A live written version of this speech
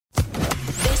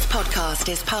podcast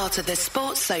is part of the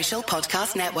Sports Social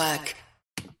Podcast Network.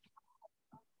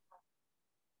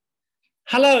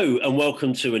 Hello and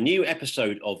welcome to a new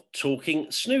episode of Talking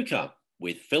Snooker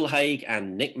with Phil Haigh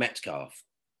and Nick Metcalf.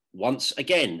 Once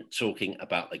again, talking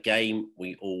about the game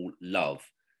we all love.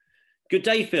 Good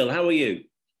day, Phil. How are you?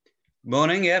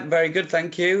 Morning. Yeah, very good.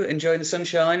 Thank you. Enjoying the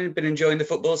sunshine. Been enjoying the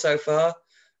football so far.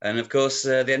 And of course,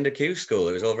 the end of Q school.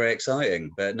 It was all very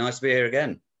exciting, but nice to be here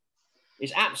again.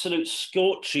 It's absolute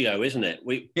scorchio, isn't it?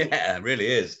 Yeah, it really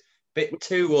is. Bit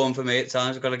too warm for me at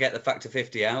times. I've got to get the factor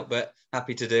 50 out, but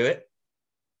happy to do it.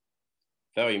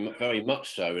 Very, very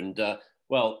much so. And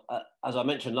as I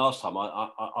mentioned last time,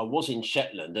 I was in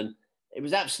Shetland, and it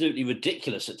was absolutely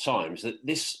ridiculous at times that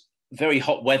this very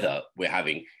hot weather we're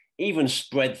having even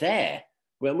spread there,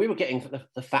 when we were getting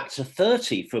the factor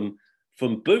 30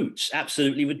 from boots.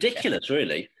 Absolutely ridiculous,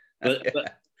 really.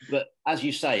 But as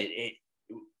you say,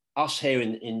 us here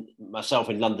in myself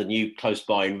in London, you close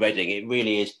by in Reading, it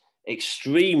really is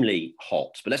extremely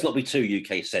hot. But let's not be too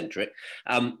UK centric.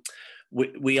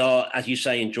 We are, as you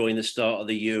say, enjoying the start of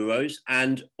the Euros,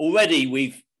 and already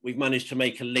we've managed to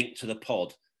make a link to the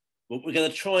pod. But we're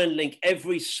going to try and link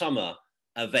every summer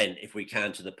event, if we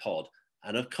can, to the pod.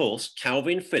 And of course,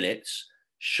 Calvin Phillips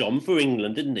shone for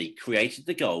England, didn't he? Created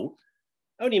the goal.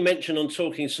 Only mentioned on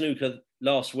Talking Snooker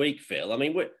last week, Phil. I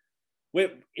mean,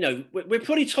 we're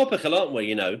pretty topical, aren't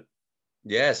we?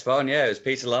 Yeah, it's fun. Yeah, it was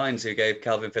Peter Lyons who gave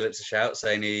Calvin Phillips a shout,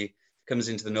 saying he comes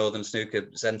into the Northern Snooker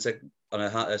Centre on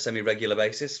a semi-regular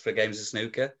basis for games of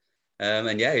snooker.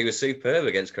 And yeah, he was superb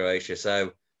against Croatia.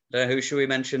 So I don't know, who should we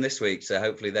mention this week? So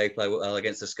hopefully they play well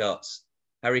against the Scots.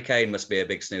 Harry Kane must be a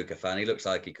big snooker fan. He looks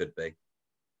like he could be.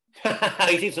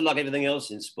 He seems to like everything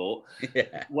else in sport.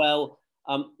 Yeah. Well,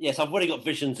 yes, I've already got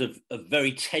visions of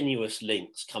very tenuous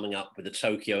links coming up with the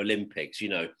Tokyo Olympics,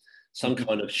 some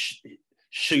kind of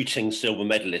shooting silver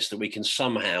medalist that we can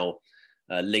somehow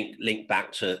link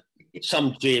back to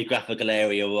some geographical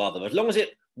area or other. As long as it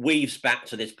weaves back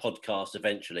to this podcast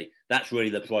eventually, that's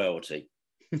really the priority.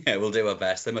 Yeah, we'll do our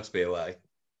best. There must be a way.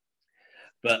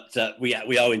 But we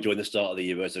are enjoying the start of the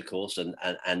Euros, of course,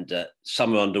 and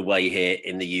summer underway here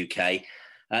in the UK.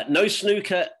 No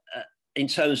snooker in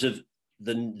terms of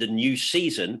the new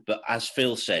season, but as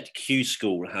Phil said, Q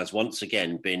School has once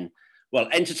again been,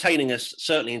 entertaining us,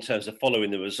 certainly in terms of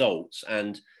following the results.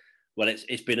 And,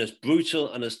 it's been as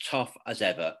brutal and as tough as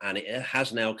ever, and it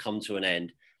has now come to an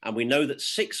end. And we know that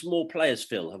 6 more players,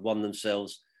 Phil, have won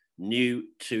themselves new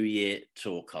 2-year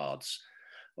tour cards.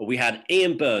 We had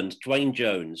Ian Burns, Dwayne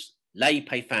Jones, Lei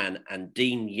Pei-Fan and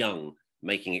Dean Young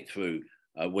making it through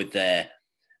with their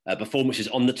performances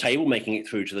on the table, making it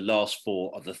through to the last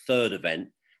 4 of the third event.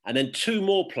 And then 2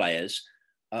 more players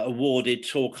awarded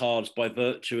tour cards by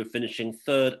virtue of finishing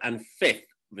 3rd and 5th,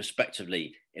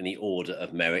 respectively, in the order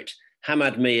of merit.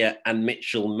 Hamad Mir and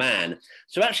Mitchell Mann.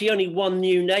 So actually only one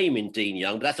new name in Dean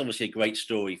Young, but that's obviously a great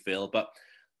story, Phil. But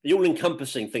the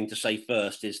all-encompassing thing to say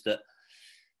first is that,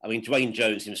 Dwayne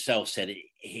Jones himself said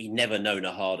he never known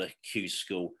a harder Q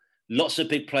school. Lots of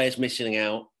big players missing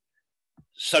out.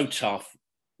 So tough,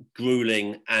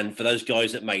 grueling. And for those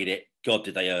guys that made it, God,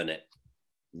 did they earn it.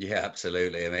 Yeah,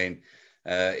 absolutely.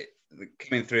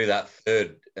 Coming through that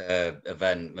third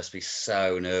event must be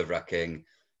so nerve-wracking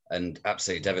and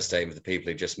absolutely devastating for the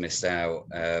people who just missed out.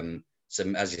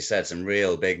 As you said, some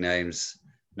real big names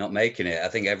not making it. I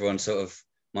think everyone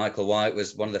Michael White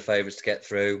was one of the favourites to get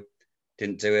through.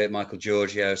 Didn't do it. Michael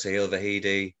Giorgio, Sahil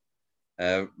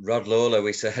Vahidi. Rod Lawler,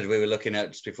 we said we were looking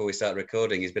at just before we started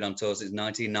recording. He's been on tour since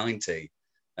 1990.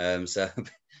 So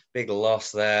big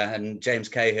loss there. And James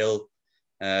Cahill,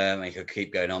 he could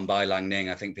keep going on. Bai Lang Ning,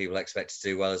 I think people expect to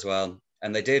do well as well.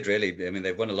 And they did really.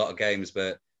 They've won a lot of games,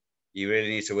 but you really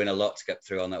need to win a lot to get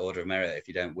through on that order of merit if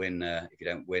you don't win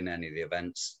any of the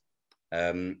events.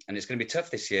 And it's going to be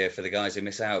tough this year for the guys who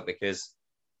miss out, because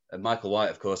Michael White,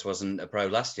 of course, wasn't a pro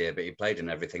last year, but he played in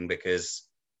everything because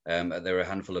there were a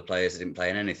handful of players that didn't play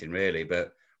in anything really.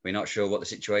 But we're not sure what the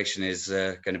situation is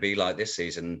going to be like this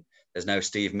season. There's no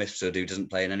Steve Mifsud, who doesn't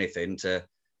play in anything, to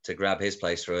grab his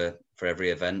place for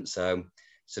every event. So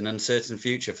it's an uncertain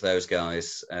future for those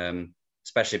guys,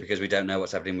 especially because we don't know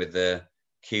what's happening with the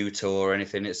Q Tour or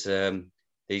anything. It's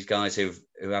these guys who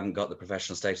haven't got the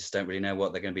professional status don't really know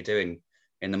what they're going to be doing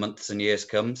in the months and years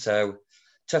to come. So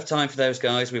tough time for those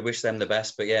guys. We wish them the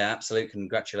best. But yeah, absolute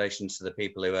congratulations to the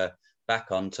people who are back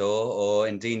on tour, or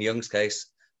in Dean Young's case,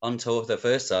 on tour for the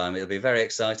first time. It'll be very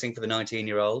exciting for the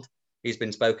 19-year-old. He's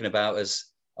been spoken about as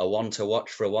a one to watch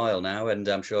for a while now, and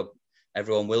I'm sure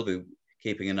everyone will be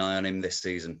keeping an eye on him this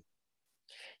season.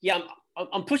 Yeah,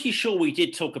 I'm pretty sure we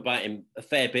did talk about him a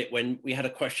fair bit when we had a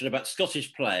question about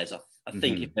Scottish players. I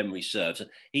think, if memory serves,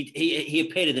 he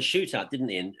appeared in the shootout, didn't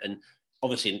he? And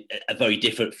obviously in a very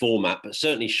different format, but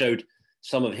certainly showed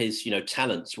some of his,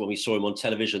 talents when we saw him on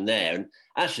television there. And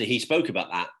actually, he spoke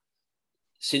about that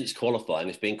since qualifying.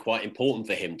 It's been quite important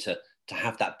for him to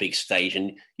have that big stage,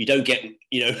 and you don't get,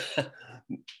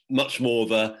 much more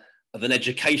of an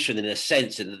education in a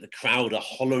sense, in that the crowd are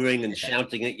hollering and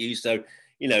shouting at you. So,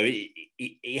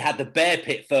 he had the bear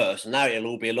pit first, and now it'll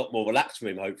all be a lot more relaxed for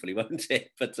him, hopefully, won't it?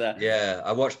 But yeah,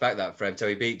 I watched back that for him. So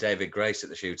he beat David Grace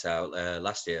at the shootout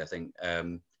last year, I think.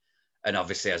 And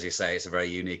obviously, as you say, it's a very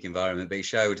unique environment. But he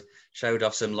showed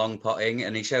off some long potting,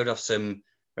 and he showed off some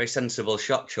very sensible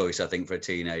shot choice, I think, for a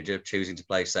teenager, choosing to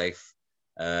play safe,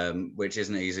 which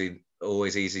isn't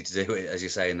always easy to do, as you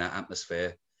say, in that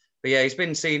atmosphere. But yeah, he's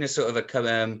been seen as sort of a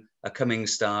coming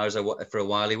star for a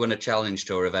while. He won a Challenge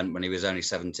Tour event when he was only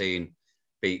 17,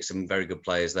 beat some very good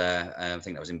players there. I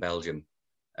think that was in Belgium.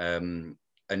 And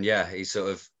yeah, he's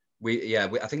sort of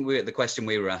I think the question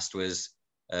we were asked was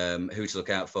who to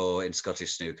look out for in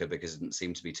Scottish snooker, because there didn't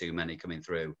seem to be too many coming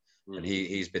through, and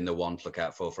he's been the one to look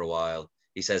out for a while.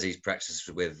 He says he's practiced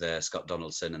with Scott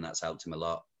Donaldson, and that's helped him a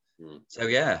lot. So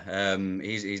yeah,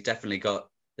 he's definitely got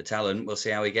the talent. We'll see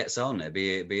how he gets on. It'd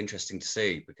be interesting to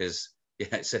see, because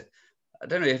I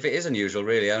don't know if it is unusual,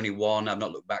 really. Only one. I've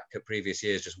not looked back at previous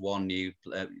years. Just one new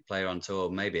player on tour.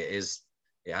 Maybe it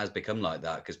has become like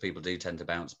that because people do tend to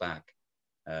bounce back.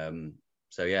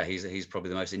 So yeah, he's probably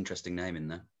the most interesting name in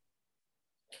there.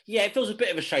 Yeah, it feels a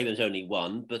bit of a shame there's only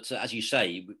one, but as you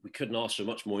say, we couldn't ask for a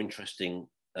much more interesting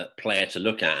player to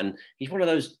look at, and he's one of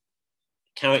those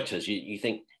characters you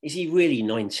think, is he really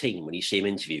 19 when you see him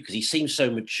interview? Because he seems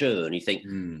so mature, and you think,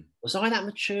 was I that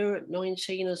mature at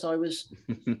 19 as I was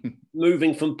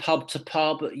moving from pub to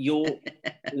pub at York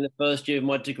in the first year of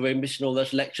my degree, missing all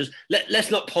those lectures?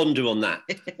 Let's not ponder on that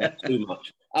too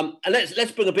much. And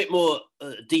let's bring a bit more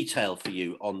detail for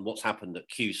you on what's happened at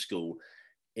Q School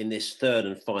in this third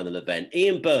and final event.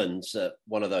 Ian Burns,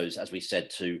 one of those, as we said,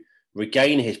 to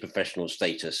regain his professional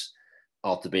status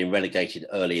after being relegated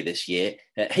earlier this year.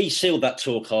 He sealed that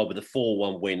tour card with a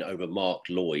 4-1 win over Mark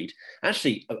Lloyd.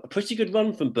 Actually, a pretty good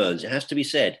run from Burns, it has to be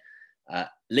said.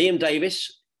 Liam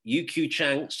Davis, UQ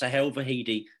Chang, Sahel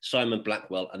Vahidi, Simon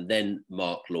Blackwell, and then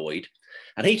Mark Lloyd.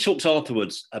 And he talked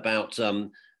afterwards about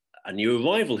a new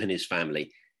arrival in his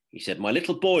family. He said, "My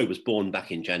little boy was born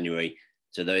back in January,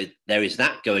 so there is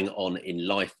that going on in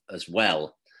life as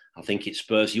well. I think it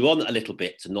spurs you on a little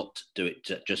bit to not do it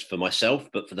just for myself,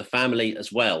 but for the family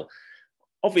as well."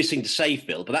 Obvious thing to say,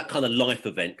 Phil, but that kind of life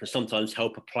event can sometimes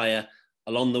help a player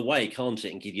along the way, can't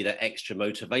it? And give you that extra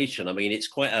motivation. I mean, it's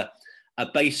quite a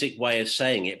basic way of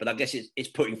saying it, but I guess it's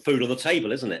putting food on the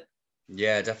table, isn't it?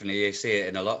 Yeah, definitely. You see it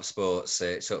in a lot of sports.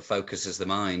 It sort of focuses the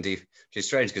mind, which is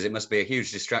strange because it must be a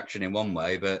huge distraction in one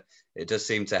way, but it does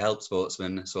seem to help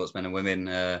sportsmen and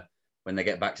women when they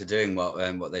get back to doing what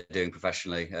they're doing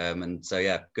professionally. And so,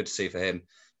 yeah, good to see for him.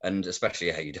 And especially,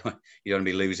 you don't want to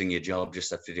be losing your job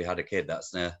just after you had a kid.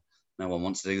 That's no one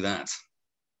wants to do that.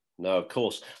 No, of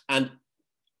course. And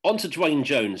on to Dwayne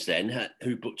Jones then,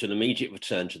 who booked an immediate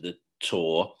return to the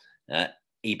tour.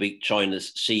 He beat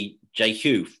China's Si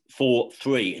Jiehyu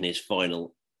 4-3 in his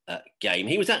final game.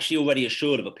 He was actually already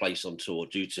assured of a place on tour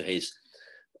due to his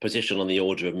position on the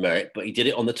order of merit, but he did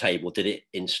it on the table, did it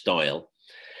in style.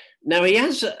 Now, he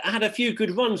has had a few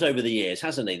good runs over the years,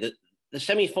 hasn't he? The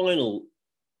semi-final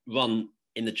run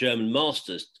in the German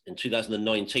Masters in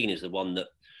 2019 is the one that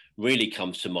really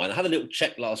comes to mind. I had a little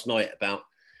check last night about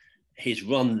his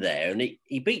run there, and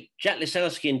he beat Jack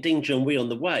Lisowski and Ding Junhui on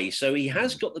the way. So he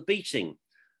has got the beating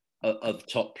of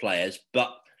top players,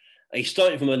 but he's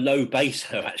starting from a low base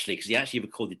though, actually, because he actually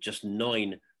recorded just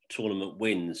 9 tournament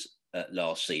wins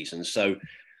last season. So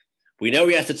we know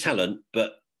he has the talent,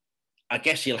 but I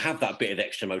guess he'll have that bit of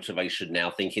extra motivation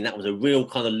now, thinking that was a real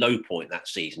kind of low point that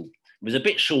season. It was a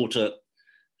bit shorter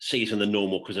season than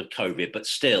normal because of COVID, but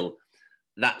still,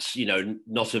 that's,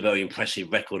 not a very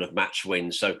impressive record of match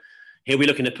wins. So he'll be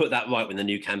looking to put that right when the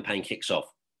new campaign kicks off.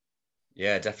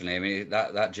 Yeah, definitely. I mean,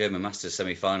 that German Masters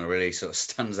semi-final really sort of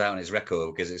stands out in his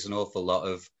record because it's an awful lot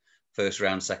of first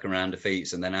round, second round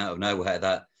defeats, and then out of nowhere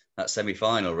that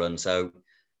semi-final run. So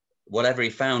whatever he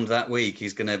found that week,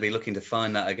 he's going to be looking to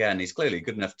find that again. He's clearly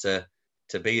good enough to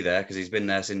be there because he's been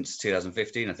there since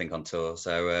 2015, I think, on tour.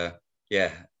 So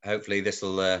yeah, hopefully this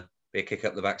will be a kick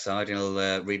up the backside and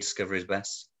he'll rediscover his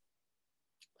best.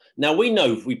 Now, we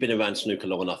know we've been around snooker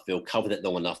long enough, Phil, covered it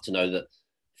long enough to know that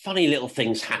funny little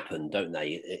things happen, don't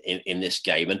they, in this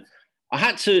game? And I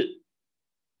had to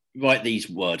write these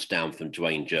words down from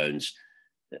Dwayne Jones.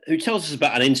 who tells us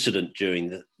about an incident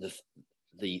during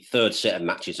the third set of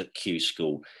matches at Q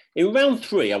School. In round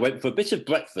 3, I went for a bit of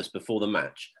breakfast before the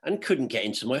match and couldn't get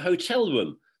into my hotel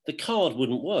room. The card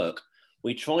wouldn't work.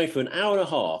 We tried for an hour and a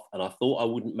half and I thought I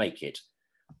wouldn't make it.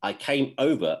 I came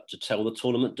over to tell the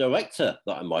tournament director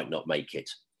that I might not make it.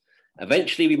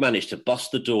 Eventually, we managed to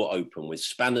bust the door open with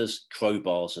spanners,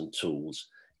 crowbars and tools.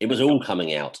 It was all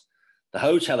coming out. The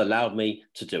hotel allowed me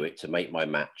to do it to make my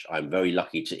match. I'm very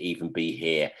lucky to even be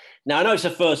here. Now, I know it's a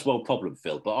first world problem,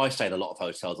 Phil, but I stay in a lot of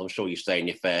hotels. I'm sure you stay in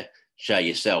your fair share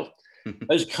yourself.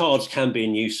 Those cards can be a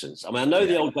nuisance. I mean, I know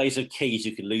the old days of keys,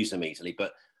 you can lose them easily,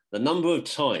 but the number of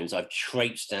times I've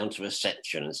traipsed down to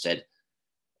reception and said,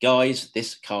 guys,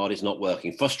 this card is not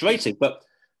working. Frustrating, but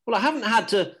well, I haven't had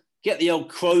to get the old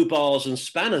crowbars and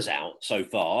spanners out so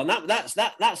far. And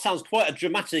that sounds quite a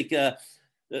dramatic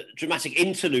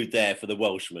interlude there for the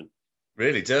Welshman.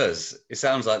 Really does. It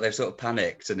sounds like they've sort of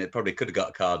panicked and it probably could have got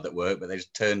a card that worked, but they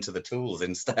just turned to the tools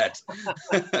instead.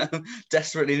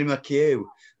 Desperately in my queue.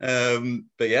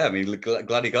 But yeah, I mean,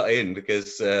 glad he got in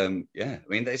because, yeah, I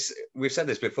mean, we've said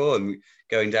this before, and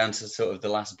going down to sort of the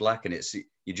last black, and it's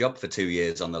your job for 2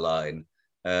 years on the line.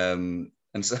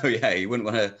 And so, yeah, you wouldn't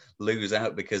want to lose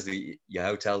out because your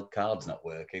hotel card's not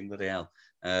working, bloody hell.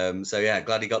 So, yeah,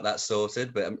 glad he got that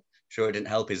sorted, but I'm sure it didn't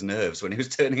help his nerves when he was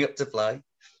turning up to play.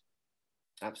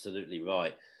 Absolutely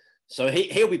right. So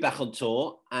he'll be back on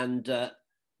tour, and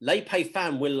Lei Pei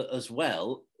Fan will as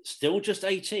well. Still just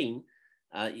 18.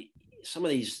 Some of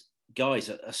these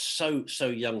guys are so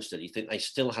young still. You think they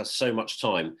still have so much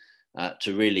time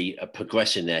to really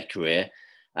progress in their career.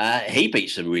 He beat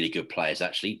some really good players,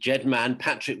 actually. Jed Mann,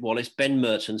 Patrick Wallace, Ben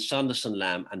Merton, Sanderson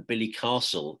Lamb, and Billy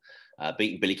Castle,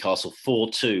 beating Billy Castle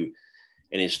 4-2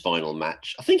 in his final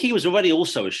match. I think he was already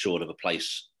also assured of a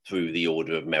place through the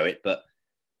order of merit, but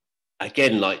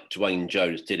again, like Dwayne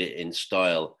Jones did it in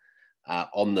style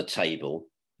on the table.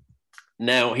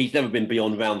 Now, he's never been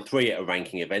beyond round 3 at a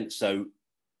ranking event, so,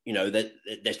 you know, there's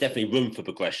definitely room for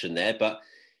progression there. But,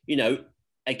 you know,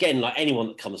 again, like anyone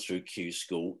that comes through Q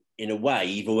School, in a way,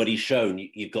 you've already shown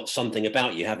you've got something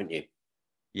about you, haven't you?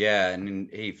 Yeah, and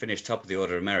he finished top of the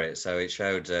order of merit, so it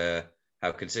showed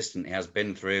how consistent he has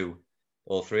been through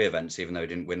all 3 events, even though he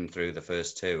didn't win through the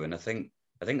first 2. And I think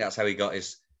that's how he got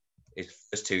his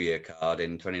first 2-year card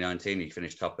in 2019. He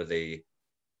finished top of the,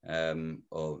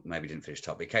 or maybe didn't finish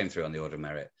top, but he came through on the order of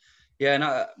merit. Yeah,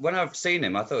 and when I've seen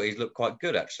him, I thought he's looked quite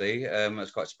good, actually. I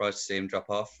was quite surprised to see him drop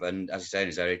off. And as you say,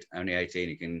 he's only 18,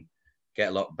 he can get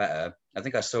a lot better. I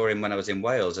think I saw him when I was in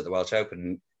Wales at the Welsh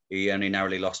Open. He only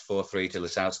narrowly lost 4-3 to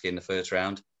Lisowski in the first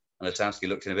round, and Lisowski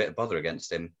looked in a bit of bother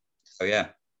against him. So, yeah,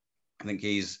 I think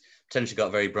he's potentially got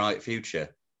a very bright future.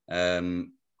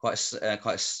 Quite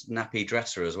a snappy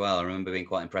dresser as well. I remember being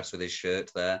quite impressed with his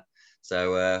shirt there.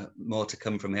 So more to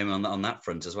come from him on that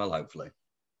front as well, hopefully.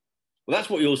 Well, that's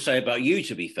what you'll say about you,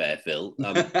 to be fair, Phil.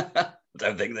 I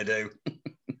don't think they do.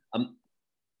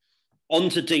 On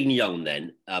to Dean Young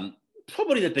then.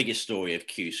 Probably the biggest story of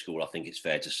Q School, I think it's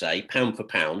fair to say, pound for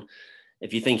pound,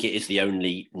 if you think it is the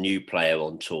only new player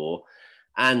on tour.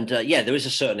 And yeah, there is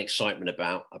a certain excitement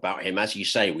about him. As you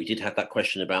say, we did have that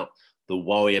question about the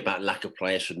worry about lack of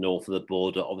players from north of the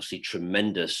border. Obviously,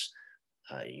 tremendous,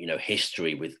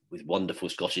 history with wonderful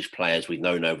Scottish players we've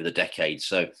known over the decades.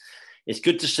 So it's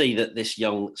good to see that this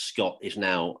young Scot is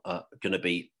now going to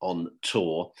be on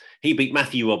tour. He beat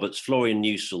Matthew Roberts, Florian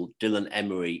Newsell, Dylan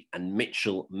Emery and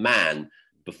Mitchell Mann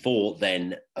before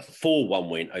then a 4-1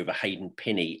 win over Hayden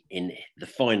Pinney in the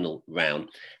final round.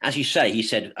 As you say, he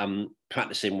said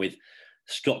practicing with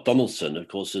Scott Donaldson, of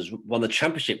course, has won the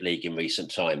Championship League in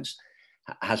recent times,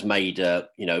 has made a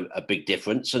big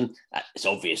difference. And it's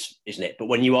obvious, isn't it? But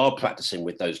when you are practicing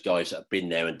with those guys that have been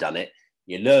there and done it,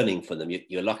 you're learning from them.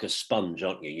 You're like a sponge,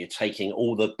 aren't you? You're taking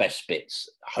all the best bits,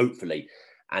 hopefully,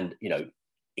 and,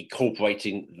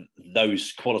 incorporating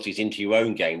those qualities into your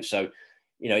own game. So,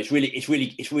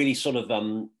 it's really sort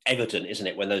of evident, isn't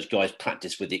it, when those guys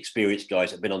practice with the experienced guys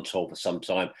that have been on tour for some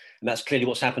time. And that's clearly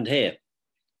what's happened here.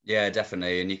 Yeah,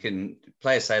 definitely. And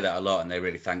players say that a lot, and they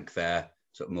really thank their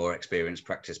sort of more experienced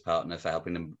practice partner for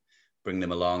helping them bring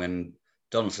them along. And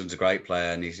Donaldson's a great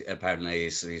player, and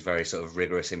he's very sort of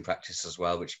rigorous in practice as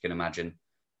well, which you can imagine.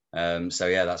 So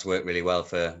yeah, that's worked really well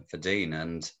for Dean.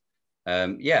 And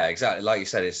yeah, exactly like you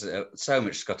said, it's so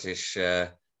much Scottish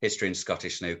history in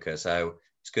Scottish snooker. So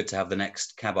it's good to have the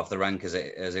next cab off the rank, as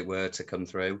it were, to come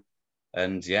through.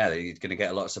 And yeah, you're going to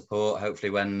get a lot of support, hopefully,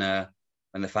 when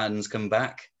the fans come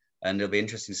back, and it'll be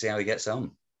interesting to see how he gets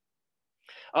on.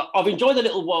 I've enjoyed the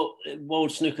little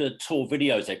World Snooker Tour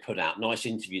videos they put out. Nice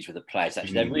interviews with the players.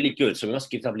 Actually, they're really good. So we must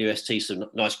give WST some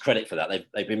nice credit for that.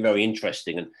 They've been very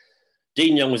interesting. And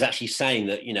Dean Young was actually saying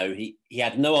that, you know, he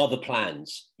had no other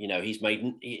plans. You know,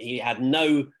 he had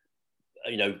no,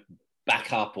 you know,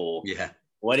 backup or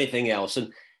anything else.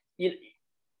 And you know,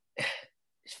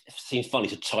 it seems funny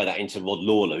to tie that into Rod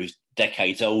Lawler, who's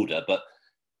decades older, but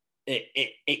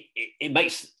it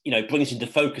makes, you know, brings into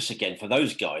focus again for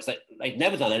those guys. They've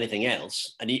never done anything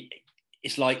else, and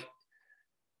it's like,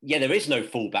 yeah, there is no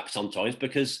fallback sometimes,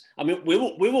 because I mean we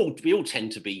all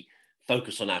tend to be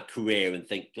focused on our career and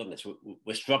think, goodness,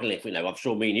 we're struggling. If we know, I'm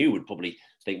sure me and you would probably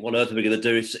think, what on earth are we going to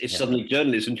do if suddenly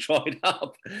journalism dried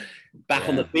up? Back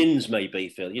on the bins, maybe,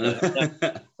 Phil. You know,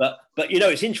 but you know,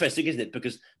 it's interesting, isn't it?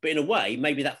 But in a way,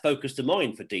 maybe that focused the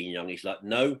mind for Dean Young. He's like,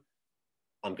 no,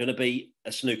 I'm going to be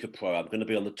a snooker pro. I'm going to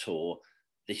be on the tour.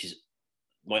 This is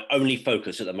my only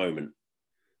focus at the moment.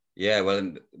 Yeah, well,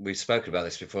 and we've spoken about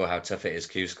this before, how tough it is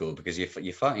Q School, because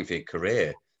you're fighting for your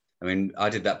career. I mean, I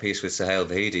did that piece with Sahel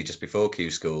Vahidi just before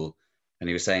Q School, and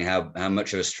he was saying how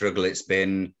much of a struggle it's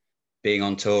been being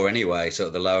on tour anyway, sort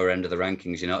of the lower end of the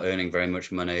rankings. You're not earning very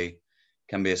much money.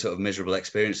 Can be a sort of miserable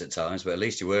experience at times, but at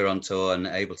least you were on tour and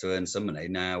able to earn some money.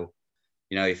 Now,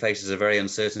 you know, he faces a very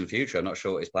uncertain future. I'm not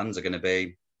sure what his plans are going to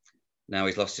be. Now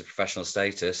he's lost his professional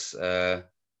status. There's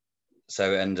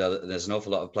an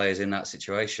awful lot of players in that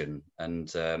situation.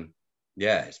 And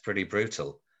it's pretty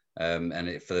brutal. For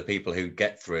the people who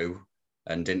get through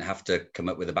and didn't have to come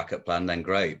up with a backup plan, then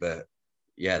great. But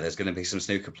yeah, there's going to be some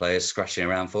snooker players scratching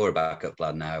around for a backup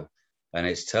plan now. And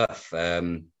it's tough.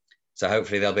 So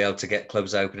hopefully they'll be able to get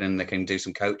clubs open and they can do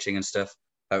some coaching and stuff.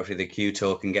 Hopefully the Q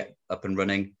Tour can get up and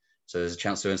running. So there's a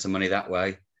chance to earn some money that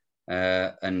way.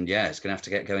 It's going to have to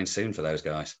get going soon for those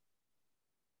guys.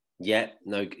 Yeah,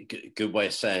 no, good way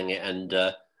of saying it. And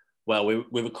we're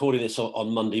recording this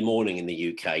on Monday morning in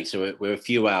the UK. So we're a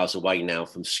few hours away now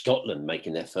from Scotland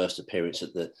making their first appearance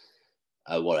at the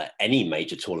any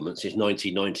major tournament since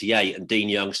 1998. And Dean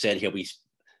Young said he'll be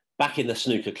back in the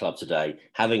snooker club today,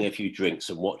 having a few drinks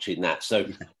and watching that. So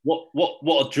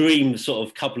what a dream sort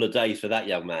of couple of days for that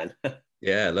young man.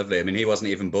 Yeah, lovely. I mean, he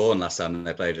wasn't even born last time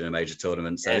they played in a major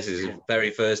tournament. So this is his very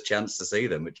first chance to see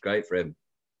them, which is great for him.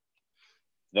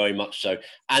 Very much so.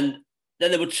 And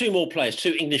then there were two more players,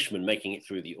 two Englishmen making it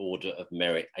through the order of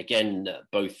merit. Again,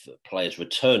 both players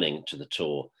returning to the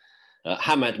tour.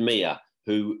 Hamad Mia,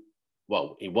 who,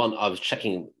 he won. I was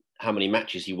checking how many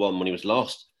matches he won when he was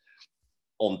last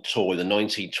on tour in the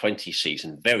 1920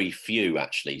 season. Very few,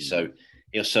 actually. So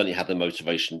he'll certainly have the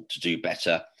motivation to do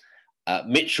better.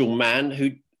 Mitchell Mann,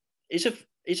 who is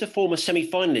a former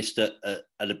semi-finalist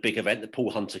at a big event, the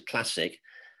Paul Hunter Classic.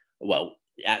 Well,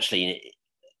 actually,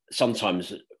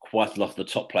 sometimes quite a lot of the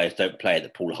top players don't play at the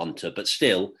Paul Hunter, but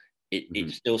still,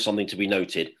 it's still something to be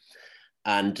noted.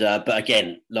 And but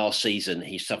again, last season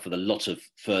he suffered a lot of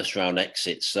first-round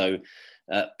exits, so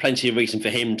plenty of reason for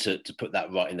him to put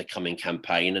that right in the coming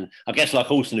campaign. And I guess, like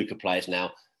all snooker players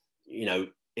now, you know,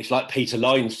 it's like Peter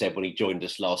Line said when he joined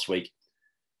us last week.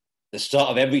 The start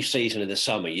of every season in the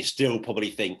summer, you still probably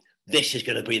think, this is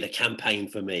going to be the campaign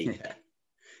for me.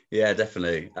 Yeah,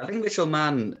 definitely. I think Mitchell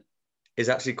Mann is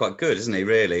actually quite good, isn't he,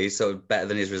 really? He's sort of better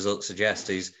than his results suggest.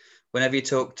 Whenever you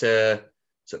talk to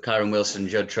sort of Kyron Wilson,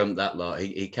 Judd Trump, that lot,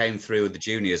 he came through with the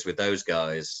juniors with those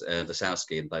guys,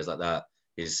 Vasowski and players like that.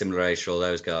 He's similar age to all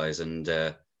those guys.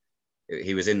 And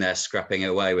he was in there scrapping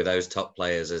away with those top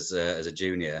players as a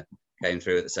junior, came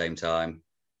through at the same time.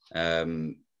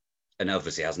 And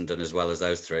obviously hasn't done as well as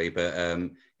those three, but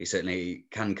he certainly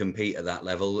can compete at that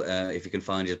level if he can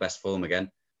find his best form again.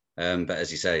 But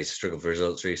as you say, he's struggled for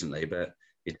results recently, but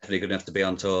he's definitely good enough to be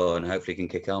on tour and hopefully he can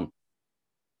kick on.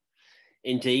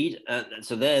 Indeed.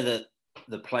 So they're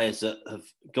the players that have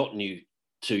got new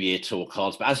 2-year tour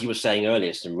cards. But as you were saying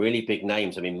earlier, some really big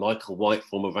names. I mean, Michael White,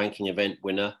 former ranking event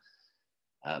winner.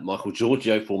 Michael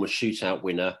Giorgio, former shootout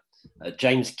winner.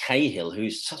 James Cahill,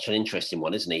 who's such an interesting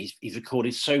one, isn't he? He's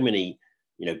recorded so many,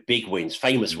 you know, big wins,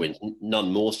 famous wins,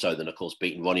 none more so than, of course,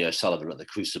 beating Ronnie O'Sullivan at the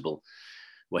Crucible.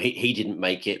 Well, he didn't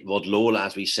make it. Rod Lawler,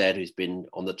 as we said, who's been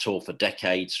on the tour for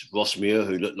decades. Ross Muir,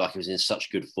 who looked like he was in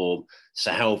such good form.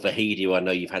 Sahel Vahidi, who I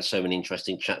know you've had so many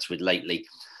interesting chats with lately.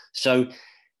 So,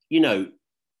 you know,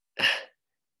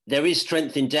 there is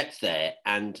strength in depth there.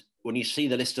 And when you see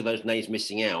the list of those names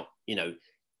missing out, you know,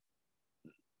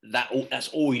 that's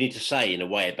all you need to say in a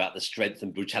way about the strength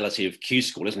and brutality of Q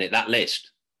School, isn't it? That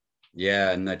list.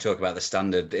 Yeah, and they talk about the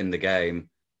standard in the game.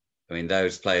 I mean,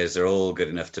 those players are all good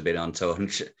enough to be on tour.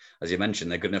 And as you mentioned,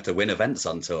 they're good enough to win events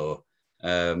on tour.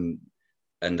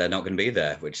 and they're not going to be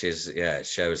there, which is, it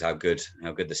shows how good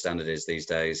the standard is these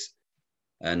days.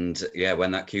 And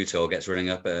when that Q Tour gets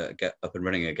get up and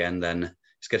running again, then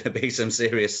it's going to be some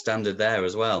serious standard there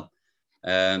as well.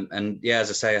 And as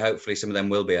I say, hopefully some of them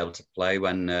will be able to play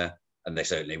when, and they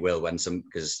certainly will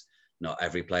because not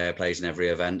every player plays in every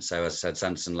event. So as I said,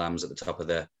 Sanderson Lamb's at the top of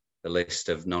the list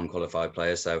of non-qualified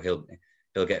players, so he'll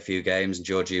get a few games. And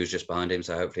George Hughes just behind him,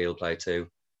 so hopefully he'll play too.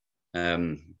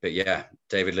 But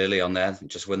David Lilly on there,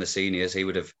 just won the seniors. He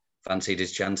would have fancied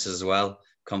his chances as well.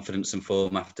 Confidence and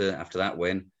form after that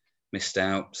win, missed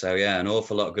out. So an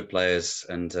awful lot of good players,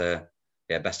 and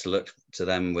best of luck to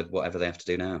them with whatever they have to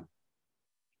do now.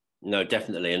 No,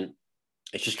 definitely, and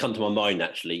it's just come to my mind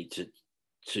actually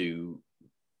to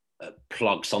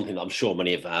plug something that I'm sure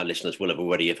many of our listeners will have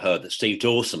already have heard, that Steve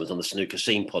Dawson was on the Snooker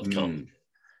Scene podcast,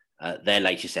 their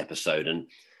latest episode, and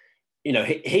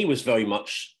he was very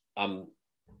much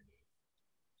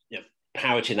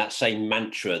parroting that same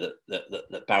mantra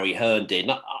that Barry Hearn did.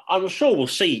 And I'm sure we'll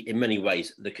see in many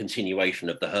ways the continuation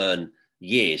of the Hearn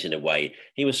years in a way.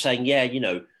 He was saying,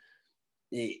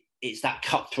 it's that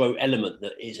cutthroat element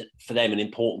that is for them an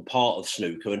important part of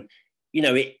snooker, and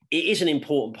it is an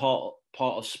important part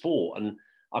of sport. And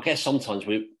I guess sometimes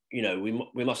we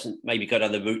mustn't maybe go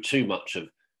down the route too much of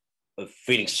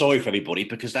feeling sorry for everybody,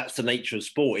 because that's the nature of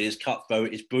sport. It is cutthroat,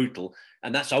 it is brutal,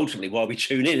 and that's ultimately why we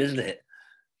tune in, isn't it?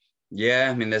 Yeah,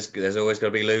 I mean, there's always got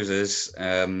to be losers,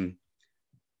 and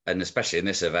especially in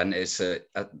this event, it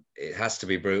has to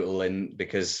be brutal,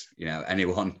 because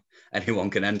anyone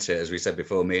can enter it. As we said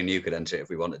before, me and you could enter it if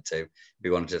we wanted to. If we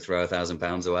wanted to throw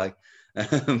 £1,000 away,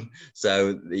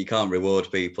 so you can't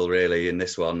reward people really in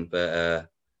this one. But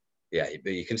but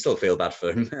you can still feel bad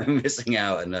for them missing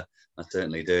out, and I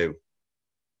certainly do.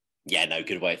 Yeah, no,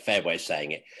 fair way of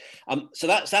saying it. So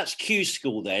that's Q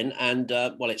School then, and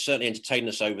it's certainly entertained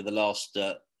us over the last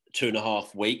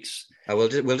 2.5 weeks. We'll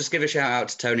just give a shout out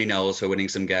to Tony Knowles for winning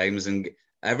some games, and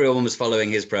everyone was following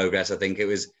his progress. I think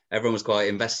everyone was quite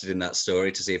invested in that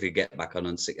story to see if he'd get back on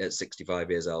at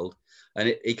 65 years old,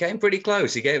 and he came pretty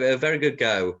close. He gave it a very good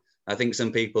go. I think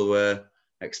some people were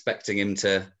expecting him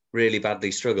to really badly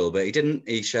struggle, but he didn't.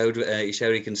 He showed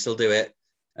he can still do it.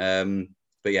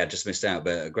 But just missed out.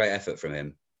 But a great effort from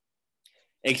him.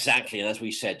 Exactly, and as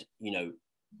we said,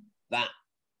 that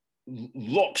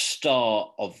rock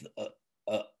star of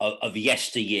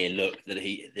yesteryear look that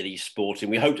he's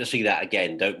sporting. We hope to see that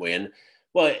again, don't we? And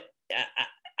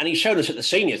and he's shown us at the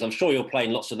seniors. I'm sure you're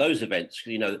playing lots of those events.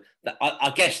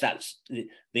 I guess that's the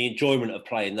enjoyment of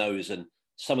playing those, and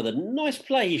some of the nice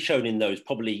play he's shown in those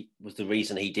probably was the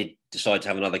reason he did decide to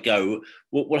have another go.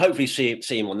 We'll hopefully see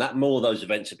him on that. More of those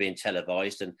events are being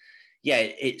televised, and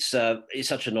it's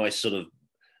such a nice sort of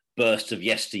burst of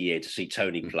yesteryear to see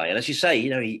Tony play. And as you say,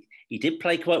 he did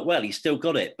play quite well. He's still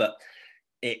got it, but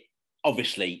it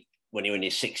obviously, when you're in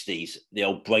your 60s, the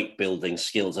old break building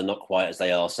skills are not quite as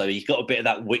they are. So he's got a bit of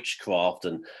that witchcraft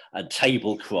and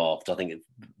tablecraft, I think,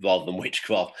 rather than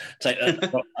witchcraft.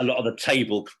 A lot of the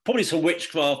table, probably some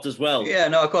witchcraft as well. Yeah,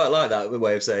 no, I quite like that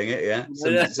way of saying it. Yeah,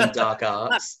 some dark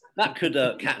arts. That could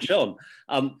catch on.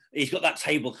 He's got that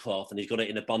tablecraft and he's got it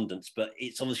in abundance, but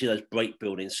it's obviously those break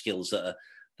building skills that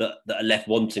are left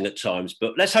wanting at times.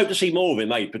 But let's hope to see more of him,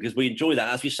 mate, because we enjoy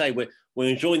that. As we say, we're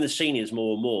enjoying the seniors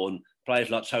more and more, and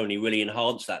players like Tony really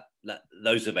enhance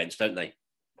those events, don't they?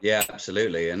 Yeah,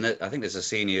 absolutely. And I think there's a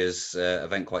seniors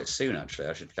event quite soon, actually.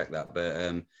 I should check that. But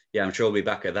I'm sure he'll be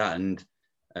back at that. And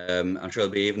I'm sure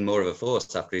he'll be even more of a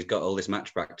force after he's got all this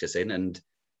match practice in. And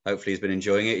hopefully he's been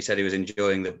enjoying it. He said he was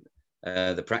enjoying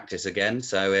the practice again.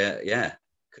 So,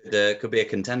 could be a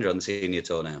contender on the senior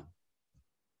tour now.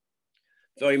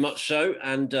 Very much so.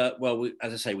 And,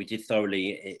 as I say, we did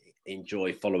thoroughly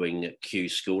enjoy following Q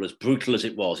School. As brutal as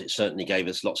it was, it certainly gave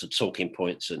us lots of talking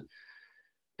points and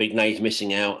big names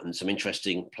missing out and some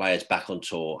interesting players back on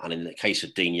tour. And in the case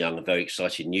of Dean Young, a very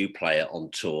exciting new player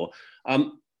on tour.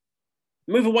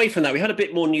 Move away from that. We had a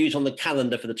bit more news on the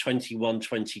calendar for the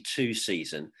 21-22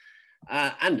 season.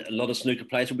 And a lot of snooker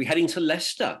players will be heading to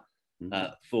Leicester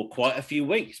for quite a few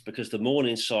weeks, because the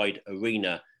Morningside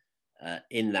Arena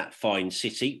in that fine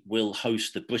city will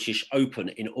host the British Open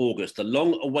in August, the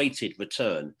long-awaited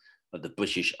return of the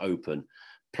British Open,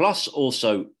 plus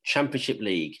also Championship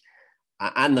League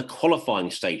and the qualifying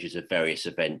stages of various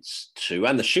events too,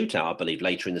 and the shootout, I believe,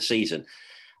 later in the season.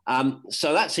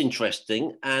 So that's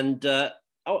interesting. And I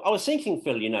was thinking,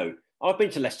 Phil, I've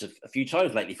been to Leicester a few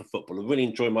times lately for football. I really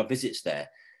enjoy my visits there.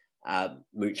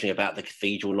 Mooching about the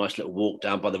cathedral, nice little walk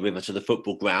down by the river to the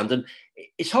football ground. And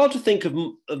it's hard to think of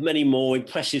many more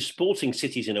impressive sporting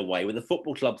cities in a way, with a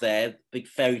football club there, big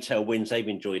fairy tale wins they've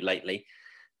enjoyed lately.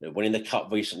 winning the cup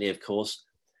recently, of course.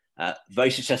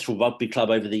 Very successful rugby club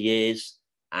over the years,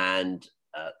 and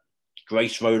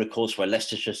Grace Road, of course, where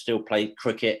Leicestershire still play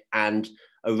cricket, and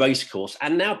a race course,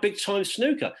 and now big time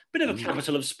snooker. Bit of a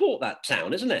capital of sport, that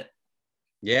town, isn't it?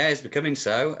 Yeah, it's becoming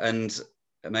so, and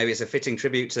maybe it's a fitting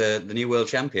tribute to the new world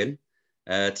champion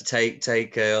to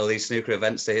take all these snooker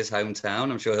events to his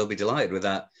hometown. I'm sure he'll be delighted with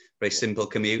that very simple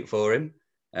commute for him.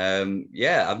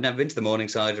 Yeah, I've never been to the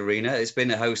Morningside Arena. It's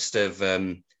been a host of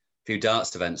a few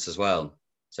darts events as well.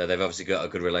 So they've obviously got a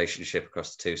good relationship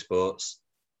across the two sports.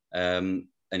 And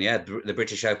yeah, the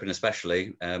British Open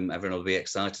especially, everyone will be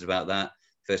excited about that.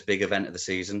 First big event of the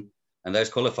season. And those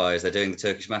qualifiers, they're doing the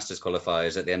Turkish Masters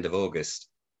qualifiers at the end of August.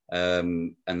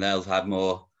 And they'll have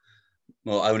more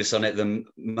onus on it than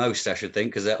most, I should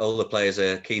think, because all the players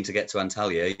are keen to get to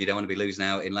Antalya. You don't want to be losing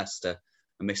out in Leicester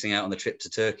and missing out on the trip to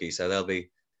Turkey. So they'll be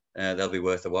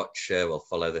worth a watch. We'll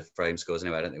follow the frame scores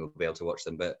anyway. I don't think we'll be able to watch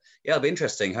them. But yeah, it'll be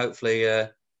interesting. Hopefully,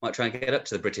 might try and get up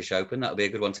to the British Open. That'll be a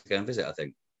good one to go and visit, I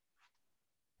think.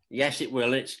 Yes, it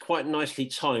will. It's quite nicely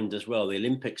timed as well. The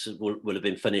Olympics will have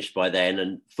been finished by then,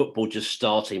 and football just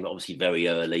starting, obviously very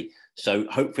early. So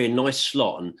hopefully a nice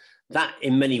slot. And that,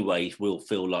 in many ways, will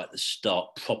feel like the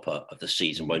start proper of the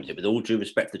season, won't it? With all due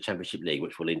respect to the Championship League,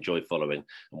 which we'll enjoy following,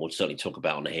 and we'll certainly talk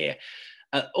about on here.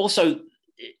 Also,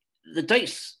 the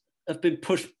dates have been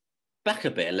pushed back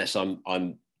a bit, unless I'm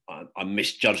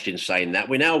misjudged in saying that.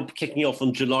 We're now kicking off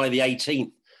on July the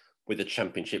 18th with the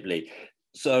Championship League.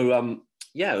 So,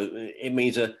 yeah, it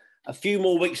means a few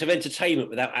more weeks of entertainment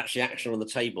without actually action on the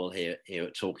table here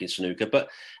at Talking Snooker. But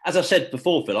as I said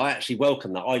before, Phil, I actually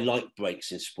welcome that. I like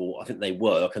breaks in sport. I think they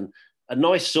work. And a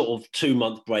nice sort of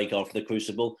 2-month break after the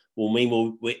Crucible will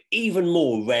mean we're even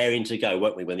more raring to go,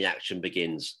 won't we, when the action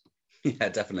begins? Yeah,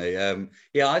 definitely.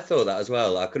 Yeah, I thought that as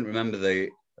well. I couldn't remember the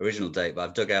original date, but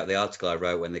I've dug out the article I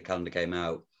wrote when the calendar came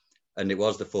out, and it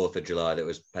was the 4th of July that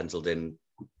was penciled in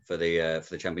for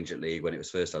the Championship League when it was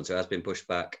first on. So it has been pushed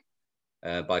back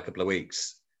by a couple of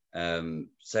weeks.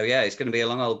 So yeah, it's going to be a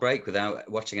long old break without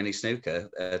watching any snooker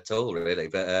at all, really.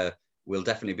 But we'll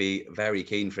definitely be very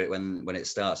keen for it when it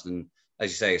starts. And as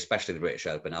you say, especially the British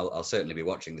Open, I'll certainly be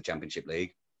watching the Championship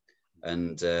League,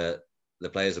 and the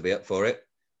players will be up for it.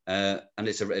 And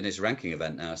it's a ranking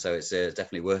event now, so it's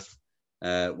definitely worth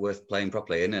playing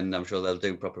properly in, and I'm sure they'll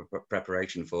do proper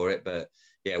preparation for it. But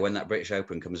yeah, when that British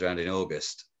Open comes around in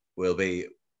August, we'll be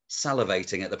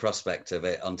salivating at the prospect of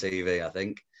it on TV. I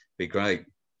think be great.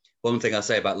 One thing I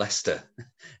say about Leicester,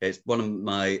 it's one of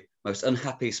my most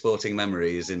unhappy sporting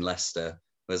memories in Leicester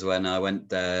was when I went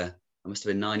there. I must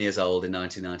have been 9 years old in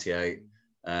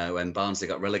 1998 when Barnsley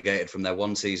got relegated from their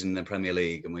one season in the Premier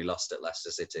League, and we lost at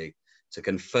Leicester City to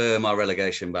confirm our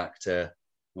relegation back to,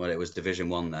 well, it was Division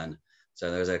 1 then. So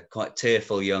there was a quite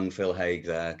tearful young Phil Haig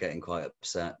there, getting quite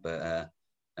upset. But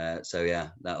so yeah,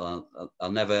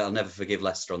 I'll never forgive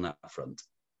Leicester on that front.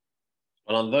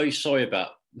 Well, I'm very sorry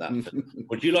about that.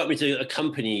 Would you like me to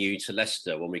accompany you to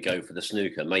Leicester when we go for the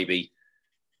snooker? Maybe.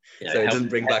 So it doesn't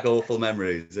bring back awful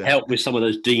memories. Help with some of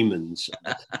those demons.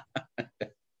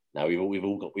 No, we've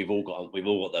all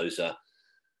got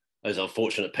those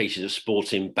unfortunate pieces of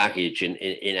sporting baggage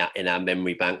in our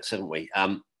memory banks, haven't we?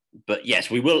 But yes,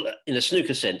 we will, in a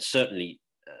snooker sense, certainly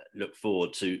look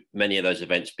forward to many of those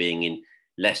events being in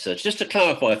Leicester. Just to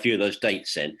clarify a few of those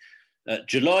dates then,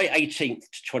 July 18th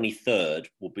to 23rd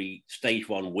will be Stage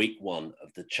 1, Week 1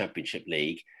 of the Championship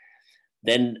League.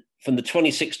 Then from the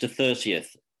 26th to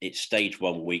 30th, it's Stage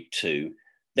 1, Week 2.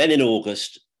 Then in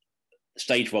August,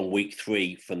 Stage 1, Week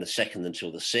 3 from the 2nd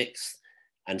until the 6th,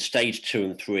 and Stage 2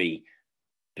 and 3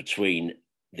 between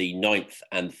the 9th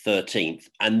and 13th,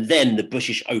 and then the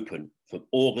British Open from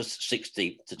August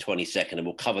 16th to 22nd, and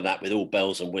we'll cover that with all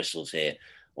bells and whistles here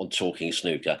on Talking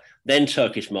Snooker. Then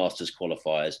Turkish Masters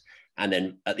qualifiers, and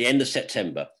then at the end of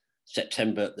September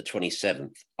the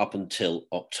 27th, up until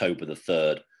October the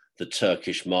 3rd, the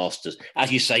Turkish Masters.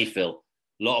 As you say, Phil,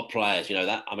 a lot of players,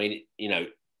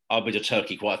 I've been to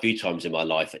Turkey quite a few times in my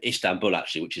life, Istanbul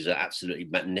actually, which is an absolutely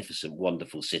magnificent,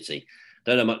 wonderful city.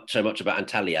 Don't know so much about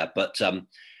Antalya, but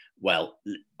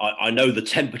I know the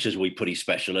temperatures will be pretty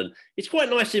special, and it's quite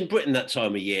nice in Britain that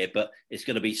time of year, but it's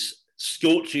going to be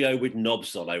scorchio with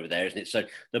knobs on over there, isn't it? So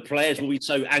the players will be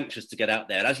so anxious to get out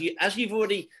there. As you've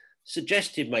already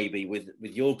suggested, maybe with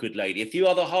your good lady, a few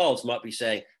other halves might be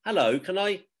saying, "Hello, can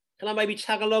I maybe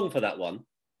tag along for that one?"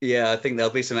 Yeah, I think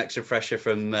there'll be some extra pressure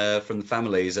from the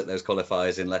families at those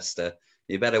qualifiers in Leicester.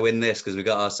 You better win this because we've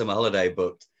got our summer holiday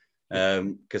booked.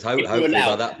 Because hopefully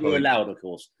by that point, we're allowed, of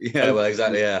course. Yeah, well,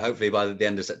 exactly. Yeah, hopefully by the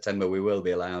end of September we will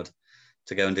be allowed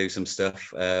to go and do some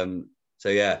stuff. So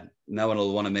yeah, no one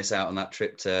will want to miss out on that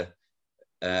trip to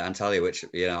Antalya, which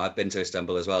I've been to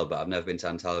Istanbul as well, but I've never been to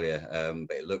Antalya.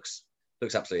 But it looks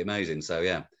absolutely amazing. So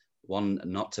yeah, one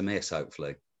not to miss,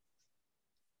 hopefully.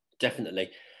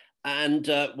 Definitely. And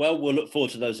well, we'll look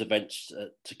forward to those events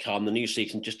to come. The new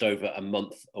season just over a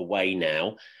month away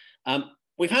now.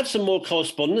 We've had some more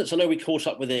correspondence. I know we caught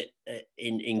up with it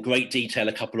in great detail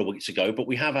a couple of weeks ago, but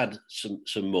we have had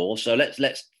some more. So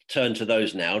let's turn to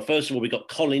those now. And first of all, we got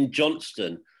Colin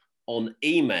Johnston on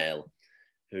email,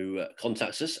 who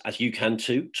contacts us, as you can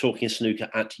too,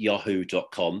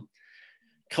 talkingsnooker@yahoo.com.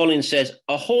 Colin says,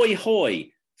 ahoy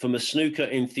hoy, from a snooker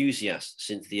enthusiast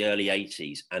since the early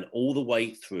 80s and all the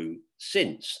way through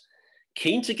since.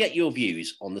 Keen to get your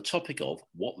views on the topic of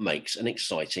what makes an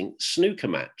exciting snooker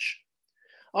match.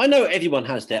 I know everyone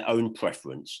has their own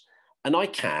preference, and I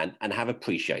can and have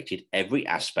appreciated every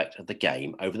aspect of the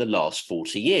game over the last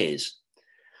 40 years.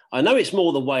 I know it's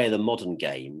more the way of the modern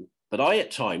game, but I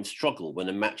at times struggle when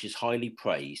a match is highly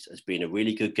praised as being a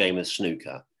really good game of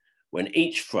snooker, when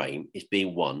each frame is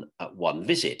being won at one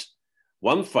visit,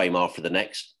 one frame after the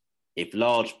next, if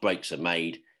large breaks are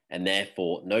made, and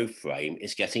therefore no frame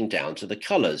is getting down to the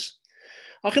colours.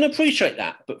 I can appreciate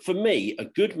that, but for me, a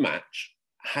good match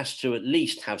has to at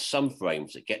least have some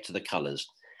frames that get to the colours,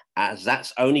 as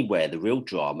that's only where the real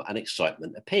drama and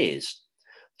excitement appears.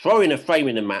 Throw in a frame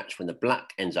in a match when the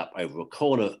black ends up over a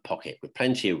corner pocket with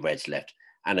plenty of reds left,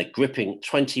 and a gripping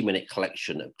 20-minute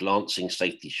collection of glancing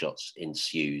safety shots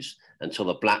ensues until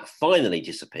the black finally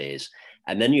disappears,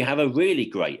 and then you have a really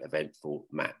great eventful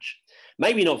match.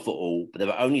 Maybe not for all, but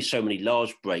there are only so many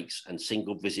large breaks and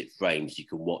single visit frames you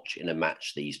can watch in a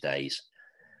match these days.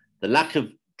 The lack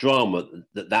of drama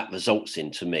that results in,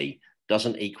 to me,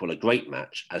 doesn't equal a great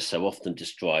match, as so often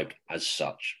described as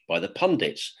such by the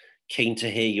pundits. Keen to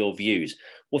hear your views.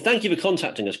 Well, thank you for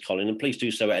contacting us, Colin, and please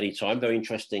do so at any time. Very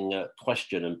interesting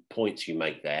question and points you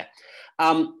make there.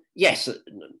 Yes,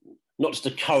 not just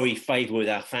to curry favour with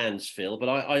our fans, Phil, but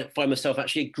I find myself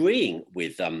actually agreeing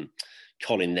with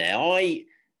Colin there. I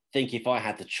think if I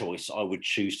had the choice, I would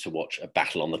choose to watch a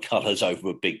battle on the colours over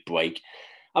a big break.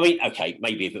 I mean, okay,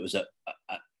 maybe if it was a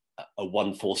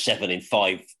 1-4-7 in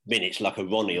 5 minutes, like a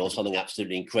Ronnie or something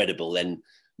absolutely incredible, then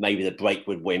maybe the break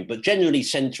would win. But generally,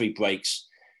 century breaks,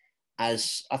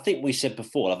 as I think we said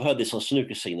before, I've heard this on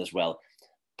Snooker Scene as well,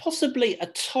 possibly a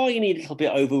tiny little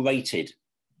bit overrated.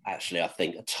 Actually, I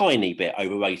think a tiny bit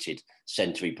overrated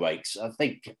century breaks. I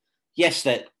think, yes,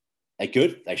 they're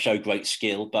good. They show great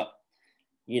skill, but,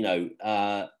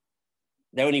 they're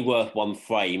only worth one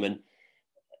frame. And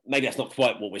maybe that's not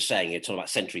quite what we're saying here, talking about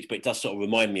centuries, but it does sort of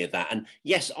remind me of that. And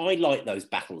yes, I like those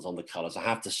battles on the colours, I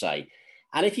have to say.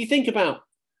 And if you think about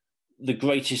the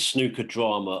greatest snooker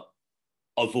drama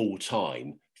of all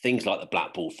time, things like the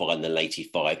Black Ball final in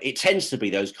 85, it tends to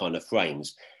be those kind of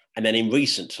frames. And then in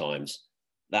recent times,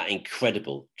 that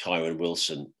incredible Kyron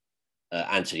Wilson,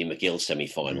 Anthony McGill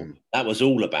semi-final, that was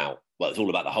all about, well, it was all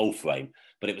about the whole frame,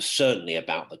 but it was certainly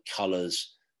about the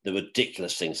colours, the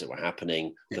ridiculous things that were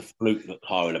happening, the fluke that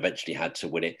Kyron eventually had to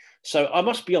win it. So I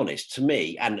must be honest, to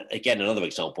me, and again, another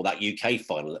example, that UK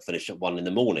final that finished at 1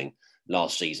 a.m.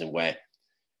 last season, where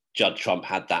Judd Trump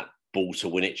had that ball to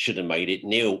win it, should have made it.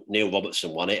 Neil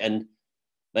Robertson won it, and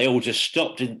they all just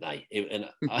stopped, didn't they?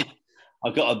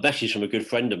 I got a message from a good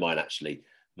friend of mine, actually,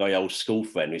 very old school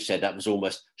friend, who said that was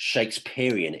almost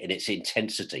Shakespearean in its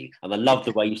intensity. And I love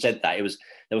the way you said that.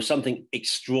 There was something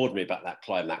extraordinary about that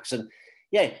climax. And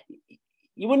yeah,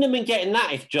 you wouldn't have been getting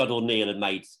that if Judd or Neil had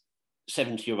made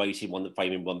 70 or 80 in one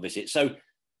frame in one visit. So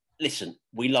listen,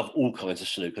 we love all kinds of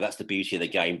snooker. That's the beauty of the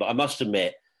game. But I must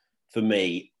admit, for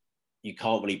me, you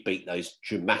can't really beat those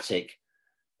dramatic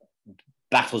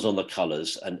battles on the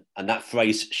colours, and that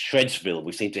phrase Shredsville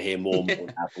we seem to hear more and more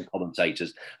now from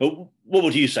commentators. What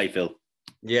would you say, Phil?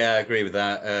 Yeah, I agree with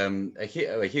that.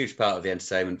 A huge part of the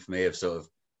entertainment for me of sort of,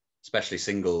 especially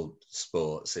single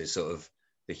sports, is sort of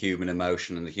the human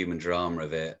emotion and the human drama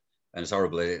of it. And as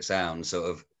horrible as it sounds, sort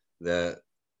of the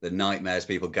nightmares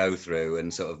people go through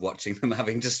and sort of watching them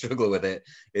having to struggle with it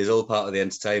is all part of the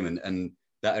entertainment. And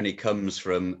that only comes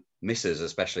from misses,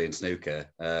 especially in snooker.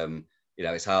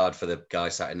 It's hard for the guy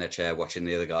sat in their chair watching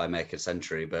the other guy make a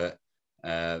century, but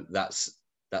that's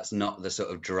not the sort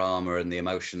of drama and the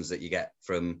emotions that you get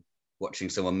from watching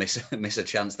someone miss a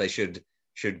chance they should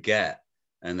get,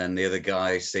 and then the other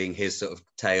guy seeing his sort of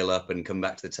tail up and come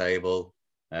back to the table.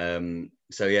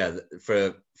 So yeah,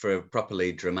 for a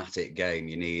properly dramatic game,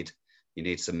 you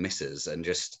need some misses, and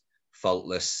just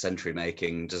faultless century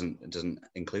making doesn't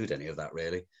include any of that,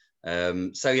 really.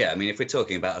 So yeah, I mean, if we're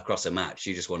talking about across a match,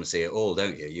 you just want to see it all,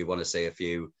 don't you? You want to see a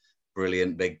few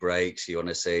brilliant big breaks. You want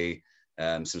to see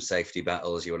some safety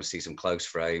battles. You want to see some close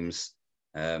frames.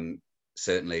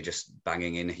 Certainly just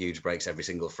banging in huge breaks every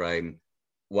single frame,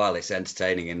 while it's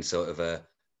entertaining in sort of a,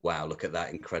 wow, look at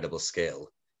that incredible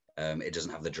skill. It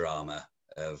doesn't have the drama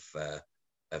of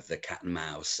the cat and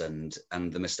mouse and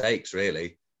the mistakes,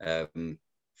 really.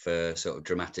 For sort of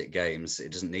dramatic games,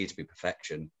 it doesn't need to be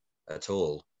perfection at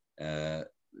all.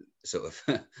 Sort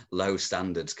of low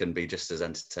standards can be just as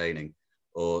entertaining,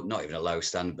 or not even a low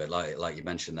standard, but like you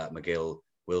mentioned, that McGill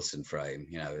Wilson frame,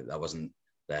 that wasn't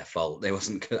their fault. They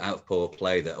wasn't out of poor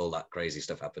play that all that crazy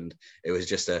stuff happened. It was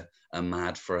just a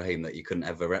mad frame that you couldn't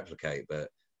ever replicate. But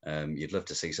you'd love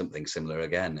to see something similar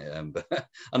again. But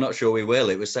I'm not sure we will.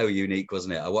 It was so unique,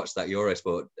 wasn't it? I watched that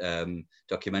Eurosport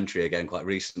documentary again quite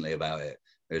recently about it.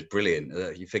 It was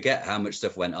brilliant. You forget how much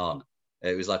stuff went on.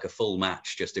 It was like a full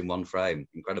match just in one frame.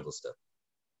 Incredible stuff.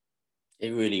 It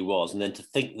really was. And then to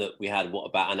think that we had,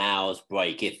 about an hour's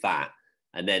break, if that,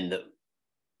 and then that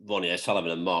Ronnie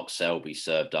O'Sullivan and Mark Selby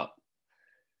served up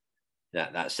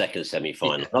that second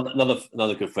semi-final. Yeah.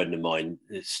 Another good friend of mine,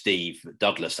 Steve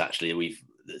Douglas, actually, we've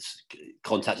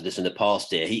contacted us in the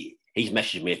past here. He's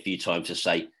messaged me a few times to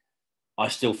say, I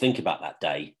still think about that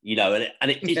day,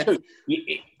 it's true.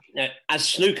 As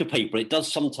snooker people, it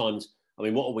does sometimes. I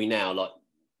mean, what are we now, like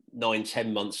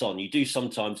 9-10 months on? You do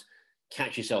sometimes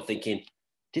catch yourself thinking,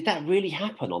 did that really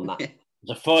happen on that? It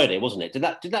was a Friday, wasn't it?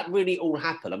 Did that really all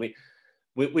happen? I mean,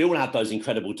 we all have those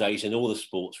incredible days in all the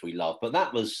sports we love, but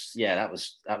that was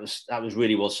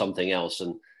really was something else.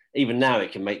 And even now,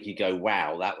 it can make you go,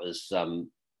 wow, that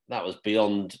was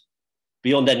beyond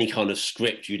any kind of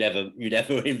script you'd ever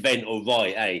invent or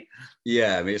write, eh?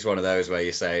 Yeah, I mean, it's one of those where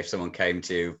you say, if someone came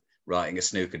to you writing a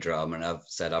snooker drama and I've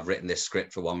said, I've written this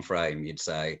script for one frame, you'd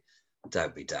say,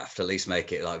 don't be daft, at least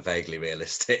make it like vaguely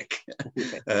realistic.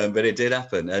 But it did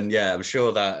happen. And yeah, I'm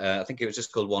sure that, I think it was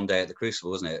just called One Day at the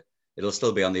Crucible, wasn't it? It'll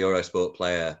still be on the Eurosport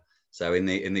player. So in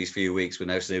these few weeks with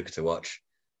no snooker to watch,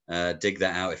 dig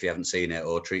that out if you haven't seen it,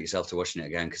 or treat yourself to watching it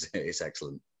again, because it's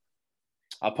excellent.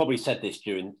 I probably said this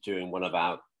during one of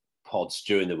our pods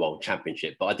during the World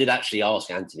Championship, but I did actually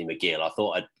ask Anthony McGill. I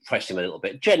thought I'd press him a little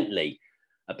bit gently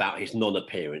about his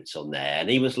non-appearance on there. And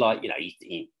he was like,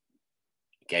 he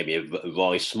gave me a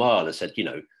wry smile and said,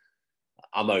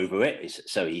 I'm over it.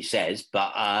 So he says,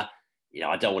 but, I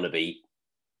don't want to be,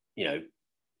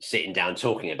 sitting down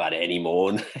talking about it anymore.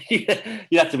 And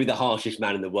you'd have to be the harshest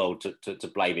man in the world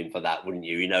to blame him for that, wouldn't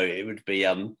you? It would be,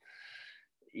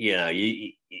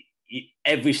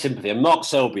 every sympathy. And Mark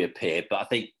Selby appeared, but I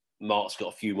think Mark's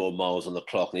got a few more miles on the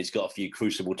clock and he's got a few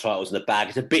Crucible titles in the bag.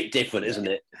 It's a bit different, isn't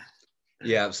it?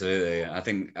 Yeah, absolutely. I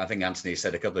think Anthony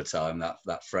said a couple of times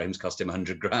that frame's cost him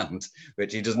 $100,000,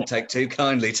 which he doesn't take too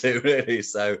kindly to, really.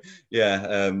 So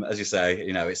yeah, as you say,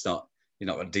 it's not, you're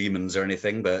not got demons or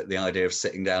anything, but the idea of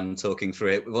sitting down and talking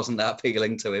through it wasn't that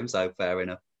appealing to him. So fair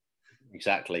enough.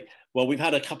 Exactly. Well, we've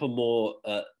had a couple more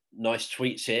nice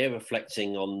tweets here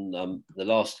reflecting on the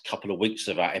last couple of weeks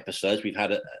of our episodes. We've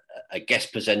had a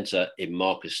guest presenter in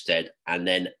Marcus Stead and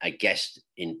then a guest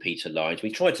in Peter Lyons. We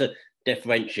try to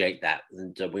differentiate that,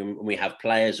 and when we have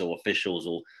players or officials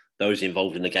or those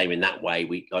involved in the game in that way,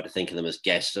 we like to think of them as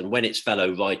guests. And when it's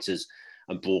fellow writers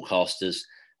and broadcasters,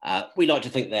 we like to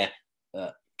think they're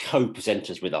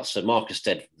co-presenters with us. So Marcus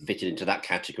Stead fitted into that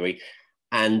category.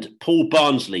 And Paul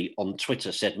Barnsley on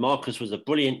Twitter said, Marcus was a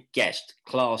brilliant guest,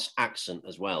 class accent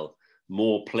as well.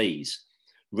 More please.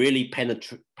 Really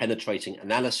penetrating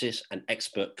analysis and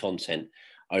expert content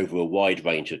over a wide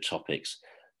range of topics.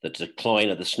 The decline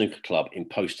of the snooker club in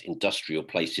post-industrial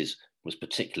places was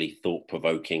particularly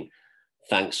thought-provoking.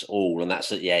 Thanks all. And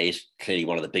that's, is clearly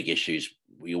one of the big issues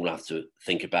we all have to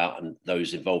think about, and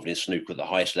those involved in snooker at the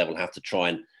highest level have to try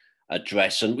and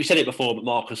address. And we said it before, but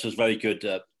Marcus was very good,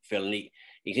 Phil, and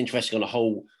he's interested on a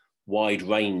whole wide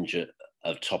range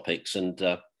of topics, and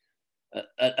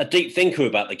a deep thinker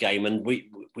about the game. And we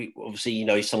obviously,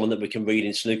 he's someone that we can read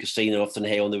in Snooker Scene and often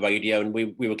hear on the radio, and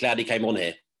we were glad he came on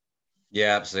here.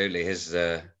 Yeah, absolutely. His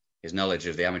knowledge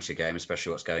of the amateur game,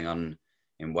 especially what's going on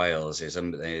in Wales, is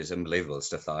unbelievable.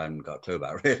 Stuff that I haven't got a clue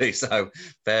about, really. So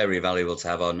very valuable to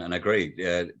have on. And I agree,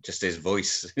 just his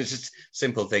voice, just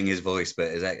simple thing, his voice,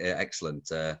 but is excellent.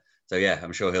 So yeah,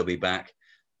 I'm sure he'll be back.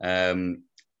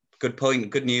 Good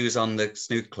point. Good news on the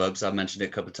snooker clubs. I've mentioned it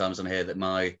a couple of times on here that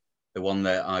the one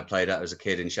that I played at as a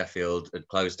kid in Sheffield had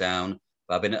closed down.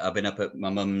 But I've been up at my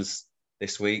mum's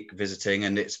this week visiting,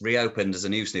 and it's reopened as a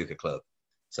new snooker club.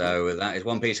 So that is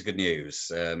one piece of good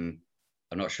news. I'm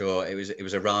not sure. It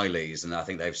was a Riley's, and I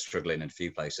think they're struggling in a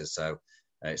few places. So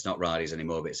it's not Riley's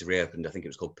anymore, but it's reopened. I think it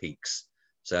was called Peaks.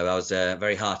 So I was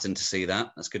very heartened to see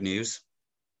that. That's good news.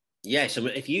 Yes, I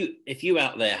mean, if you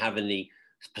out there have any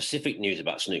specific news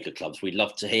about snooker clubs, we'd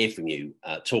love to hear from you.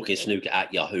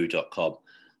 talkingsnooker@yahoo.com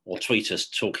or tweet us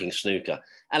Talking Snooker.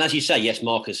 And as you say, yes,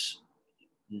 Marcus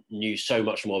knew so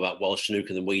much more about Welsh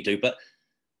snooker than we do, but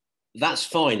that's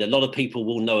fine. A lot of people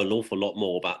will know an awful lot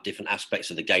more about different aspects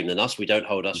of the game than us. We don't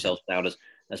hold ourselves down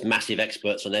as massive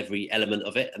experts on every element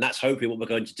of it. And that's hopefully what we're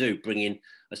going to do, bring in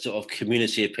a sort of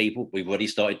community of people. We've already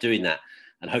started doing that,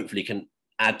 and hopefully can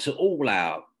add to all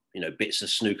our, bits of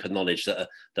snooker knowledge that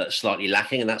are slightly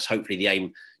lacking. And that's hopefully the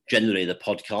aim generally of the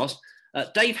podcast.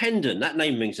 Dave Hendon, that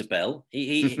name rings a bell.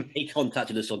 He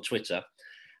contacted us on Twitter,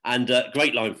 and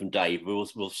great line from Dave,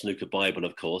 Rules Snooker Bible,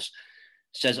 of course.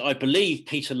 Says, I believe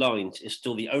Peter Lines is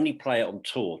still the only player on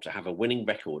tour to have a winning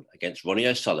record against Ronnie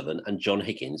O'Sullivan and John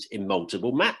Higgins in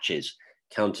multiple matches,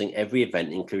 counting every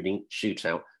event, including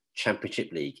shootout,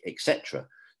 championship league, etc.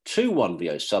 2-1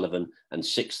 v O'Sullivan and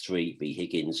 6-3 v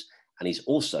Higgins. And he's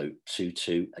also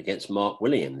 2-2 against Mark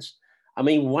Williams. I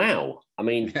mean, wow. I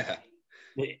mean,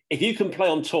 if you can play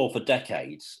on tour for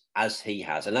decades, as he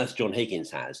has, and as John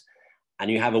Higgins has,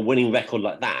 and you have a winning record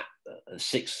like that,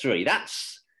 6-3,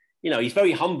 that's... he's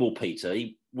very humble, Peter.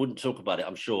 He wouldn't talk about it,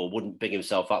 I'm sure, wouldn't big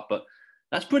himself up, but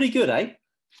that's pretty good, eh?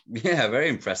 Yeah, very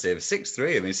impressive.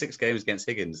 6-3, I mean, 6 games against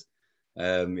Higgins.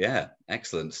 Yeah,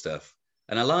 excellent stuff.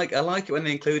 And I like it when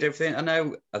they include everything.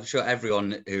 I'm sure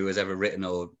everyone who has ever written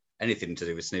or anything to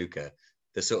do with snooker,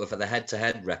 the sort of the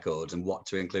head-to-head records and what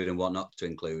to include and what not to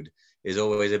include is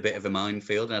always a bit of a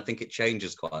minefield. And I think it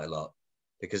changes quite a lot,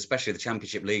 because especially the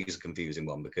Championship League is a confusing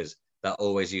one, because that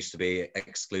always used to be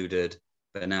excluded,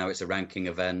 but now it's a ranking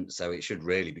event, so it should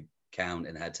really be count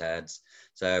in head-to-heads.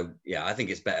 So, yeah, I think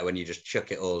it's better when you just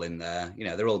chuck it all in there.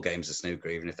 They're all games of snooker,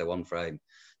 even if they're one frame.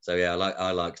 So, yeah,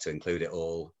 I like to include it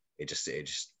all. It just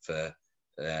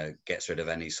gets rid of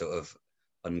any sort of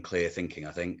unclear thinking,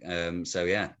 I think. So,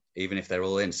 yeah, even if they're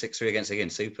all in, 6-3 against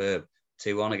Higgins, superb.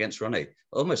 2-1 against Ronnie.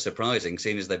 Almost surprising,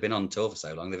 seeing as they've been on tour for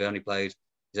so long. He's only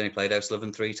played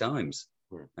O'Sullivan 3 times.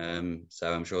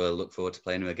 So I'm sure I'll look forward to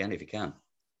playing him again if he can.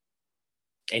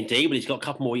 Indeed, but he's got a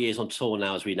couple more years on tour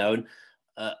now, as we know.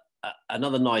 And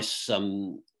another nice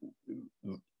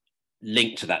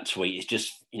link to that tweet is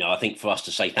just, I think for us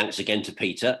to say thanks again to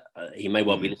Peter. He may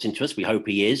well be listening to us. We hope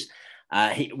he is.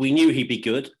 We knew he'd be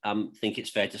good. I think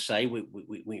it's fair to say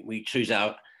we choose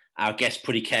our guests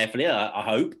pretty carefully, I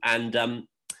hope. And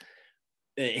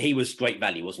he was great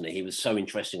value, wasn't he? He was so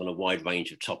interesting on a wide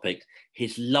range of topics.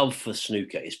 His love for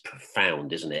snooker is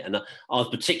profound, isn't it? And I was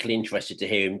particularly interested to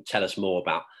hear him tell us more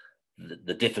about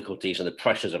the difficulties and the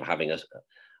pressures of having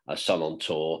a son on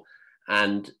tour,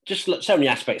 and just so many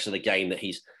aspects of the game that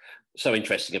he's so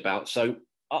interesting about. So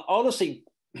honestly,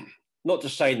 not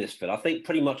just saying this, Phil, I think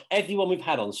pretty much everyone we've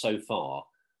had on so far,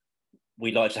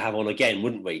 we'd like to have on again,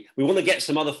 wouldn't we? We want to get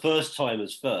some other first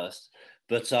timers first,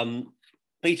 but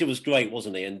Peter was great,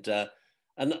 wasn't he? And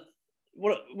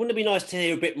wouldn't it be nice to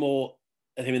hear a bit more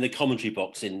of him in the commentary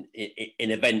box in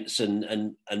events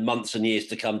and months and years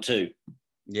to come too?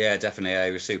 Yeah, definitely.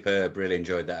 It was superb. Really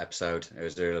enjoyed that episode. It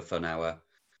was a really fun hour.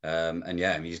 And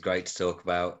yeah, he's great to talk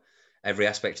about every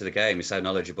aspect of the game. He's so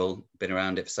knowledgeable, been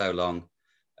around it for so long.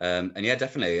 And yeah,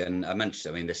 definitely. And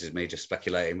this is me just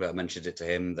speculating, but I mentioned it to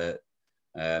him that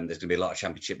there's going to be a lot of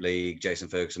Championship League. Jason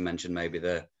Ferguson mentioned maybe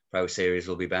the Pro Series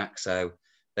will be back. So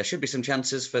there should be some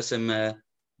chances for some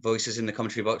voices in the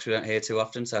commentary box we don't hear too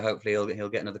often. So hopefully he'll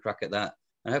get another crack at that.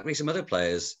 And hopefully some other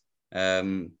players.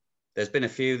 There's been a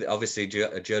few, obviously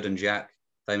Judd and Jack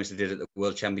famously did it at the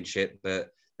World Championship, but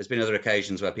there's been other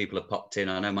occasions where people have popped in.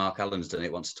 I know Mark Allen's done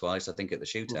it once or twice, I think at the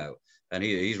shootout. And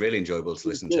he's really enjoyable to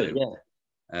listen to.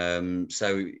 Yeah.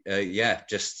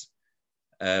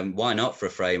 Why not for a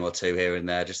frame or two here and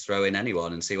there? Just throw in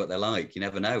anyone and see what they're like. You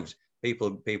never know.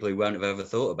 People who won't have ever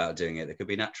thought about doing it, they could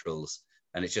be naturals.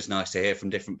 And it's just nice to hear from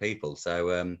different people.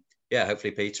 So, yeah,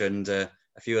 hopefully Peter and a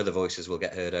few other voices will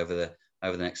get heard over the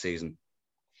next season.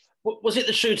 Was it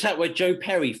the shootout where Joe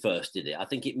Perry first did it? I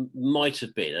think it might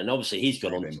have been. And obviously he's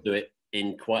gone on to do it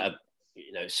in quite a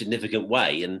significant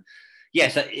way. And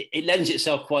yes, it lends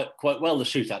itself quite well, the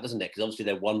shootout, doesn't it? Because obviously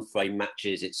they're one frame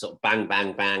matches. It's sort of bang,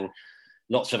 bang, bang.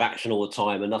 Lots of action all the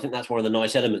time. And I think that's one of the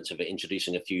nice elements of it,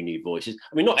 introducing a few new voices.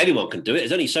 I mean, not anyone can do it.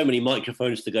 There's only so many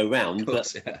microphones to go round.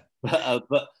 Course,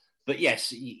 but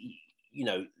yes,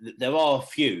 there are a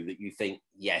few that you think,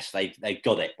 yes, they've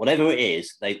got it. Whatever it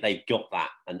is, they've got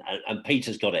that. And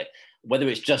Peter's got it. Whether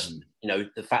it's just,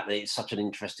 the fact that it's such an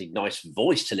interesting, nice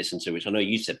voice to listen to, which I know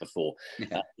you said before,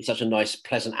 it's such a nice,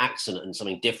 pleasant accent and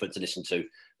something different to listen to.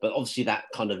 But obviously that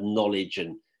kind of knowledge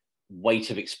and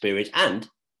weight of experience, and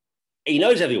he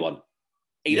knows everyone.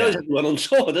 He knows everyone on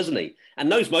tour, doesn't he? And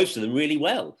knows most of them really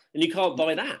well. And you can't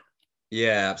buy that.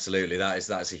 Yeah, absolutely. That's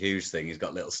a huge thing. He's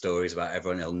got little stories about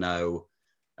everyone. He'll know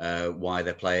why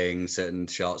they're playing certain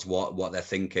shots, what they're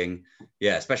thinking.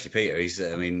 Yeah, especially Peter. He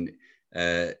seems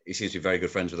to be very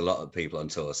good friends with a lot of people on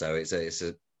tour. So it's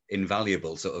a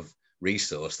invaluable sort of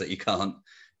resource that you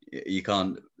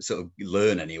can't sort of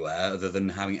learn anywhere other than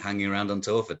hanging around on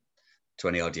tour for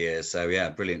 20 odd years. So yeah,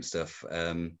 brilliant stuff.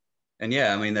 And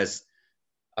yeah, I mean,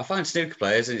 I find snooker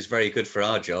players, and it's very good for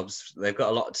our jobs, they've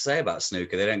got a lot to say about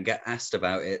snooker. They don't get asked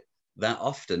about it that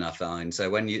often, I find. So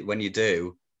when you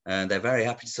do, they're very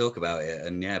happy to talk about it,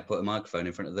 and yeah, put a microphone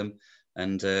in front of them,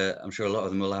 and I'm sure a lot of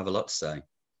them will have a lot to say.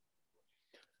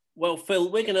 Well, Phil,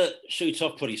 we're going to shoot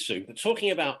off pretty soon, but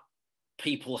talking about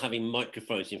people having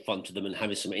microphones in front of them and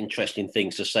having some interesting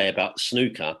things to say about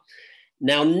snooker.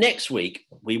 Now, next week,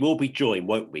 we will be joined,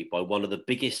 won't we, by one of the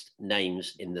biggest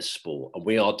names in the sport. And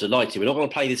we are delighted. We're not going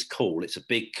to play this cool. It's a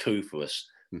big coup for us.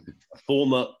 A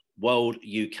former world,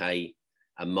 UK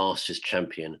and Masters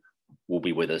champion will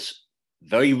be with us.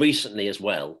 Very recently as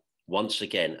well, once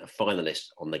again, a finalist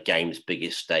on the game's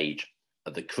biggest stage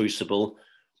of the Crucible.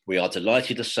 We are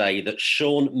delighted to say that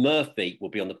Sean Murphy will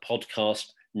be on the podcast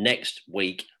next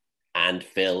week. And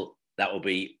Phil, that will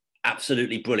be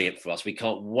absolutely brilliant for us. We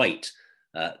can't wait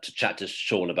to chat to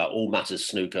Sean about all matters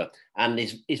snooker and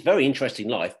his very interesting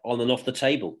life on and off the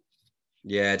table.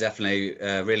 Yeah, definitely.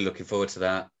 Really looking forward to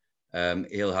that.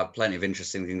 He'll have plenty of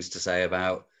interesting things to say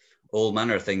about all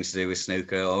manner of things to do with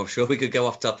snooker. I'm sure we could go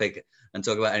off topic and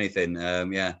talk about anything.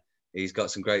 Yeah, he's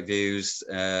got some great views.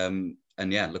 And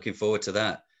yeah, looking forward to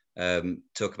that.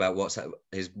 Talk about what's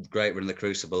his great run of the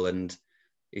Crucible. And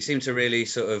he seemed to really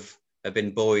sort of have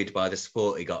been buoyed by the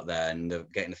support he got there and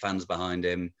getting the fans behind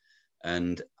him.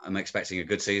 And I'm expecting a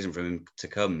good season from him to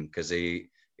come because he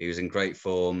was in great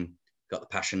form, got the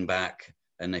passion back.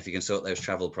 And if he can sort those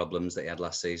travel problems that he had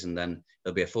last season, then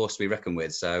he'll be a force to be reckoned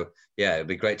with. So, yeah, it'll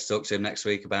be great to talk to him next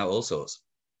week about all sorts.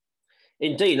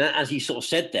 Indeed, as you sort of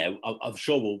said there, I'm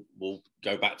sure we'll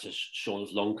go back to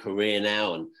Sean's long career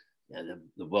now and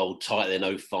the world title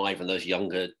in 05 and those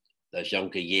younger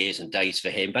years and days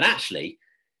for him. But actually,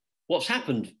 what's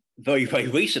happened very, very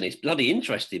recently is bloody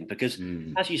interesting because,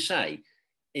 as you say,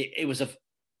 it was a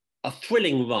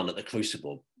thrilling run at the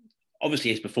Crucible.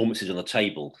 Obviously, his performances on the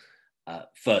table,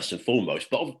 first and foremost,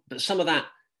 but some of that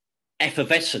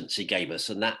effervescence he gave us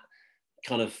and that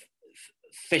kind of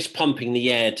fist pumping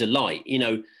the air delight.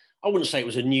 I wouldn't say it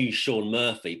was a new Sean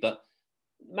Murphy, but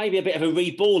maybe a bit of a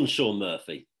reborn Sean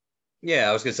Murphy. Yeah,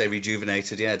 I was going to say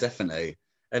rejuvenated. Yeah, definitely.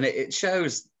 And it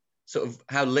shows sort of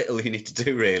how little you need to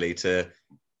do really to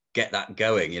get that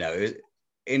going.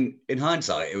 In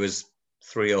hindsight, it was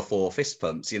 3 or 4 fist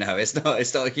pumps. It's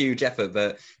not a huge effort,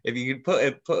 but if you can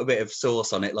put a bit of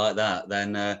sauce on it like that,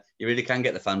 then you really can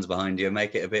get the fans behind you and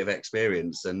make it a bit of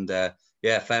experience. And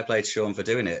yeah, fair play to Sean for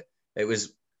doing it. It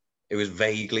was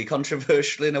vaguely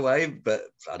controversial in a way, but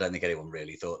I don't think anyone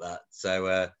really thought that.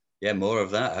 So yeah, more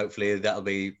of that. Hopefully that'll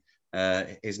be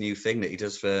his new thing that he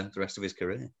does for the rest of his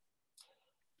career.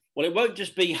 Well, it won't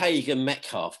just be Hagen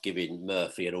Metcalf giving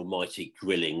Murphy an almighty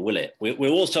grilling, will it? We're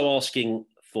also asking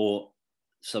for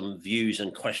some views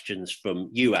and questions from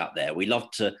you out there. We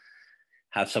love to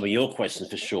have some of your questions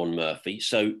for Sean Murphy.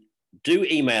 So do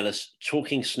email us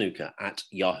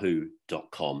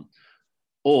talkingsnooker@yahoo.com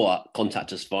or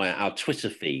contact us via our Twitter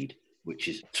feed, which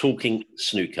is Talking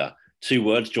Snooker. 2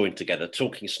 words joined together,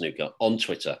 Talking Snooker on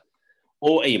Twitter,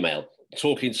 or email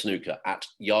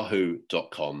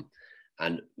talkingsnooker@yahoo.com.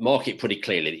 And mark it pretty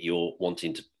clearly that you're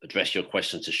wanting to address your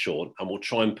questions to Sean, and we'll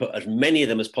try and put as many of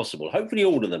them as possible, hopefully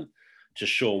all of them, to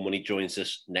Sean when he joins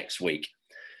us next week.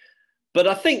 But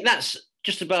I think that's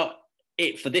just about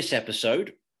it for this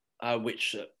episode,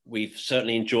 which we've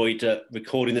certainly enjoyed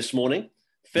recording this morning.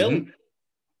 Phil,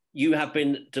 you have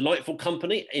been delightful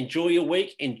company. Enjoy your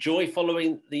week. Enjoy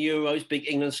following the Euros, big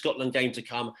England-Scotland game to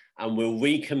come, and we'll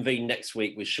reconvene next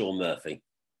week with Sean Murphy.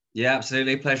 Yeah,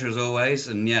 absolutely. Pleasure as always.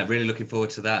 And yeah, really looking forward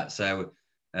to that. So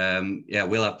yeah,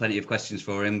 we'll have plenty of questions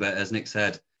for him, but as Nick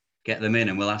said, get them in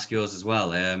and we'll ask yours as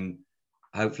well.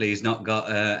 Hopefully he's not got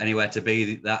anywhere to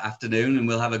be that afternoon and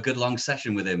we'll have a good long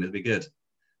session with him. It'll be good.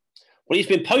 Well, he's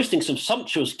been posting some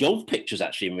sumptuous golf pictures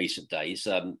actually in recent days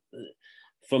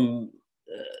from,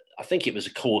 I think it was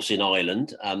a course in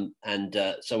Ireland.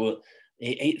 So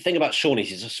the thing about Sean is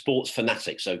he's a sports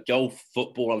fanatic. So golf,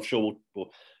 football, I'm sure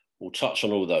we'll touch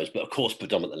on all those. But of course,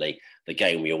 predominantly the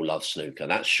game we all love, snooker.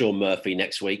 That's Sean Murphy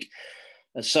next week.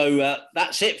 And so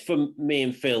that's it from me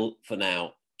and Phil for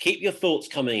now. Keep your thoughts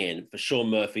coming in for Sean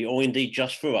Murphy, or indeed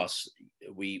just for us.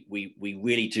 We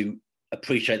really do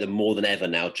appreciate them more than ever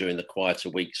now during the quieter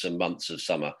weeks and months of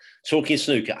summer. Talking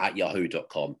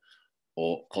snooker@yahoo.com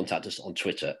or contact us on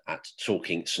Twitter at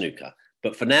Talking Snooker.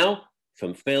 But for now,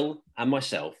 from Phil and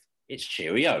myself, it's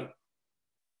cheerio.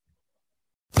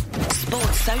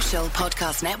 Sports Social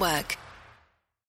Podcast Network.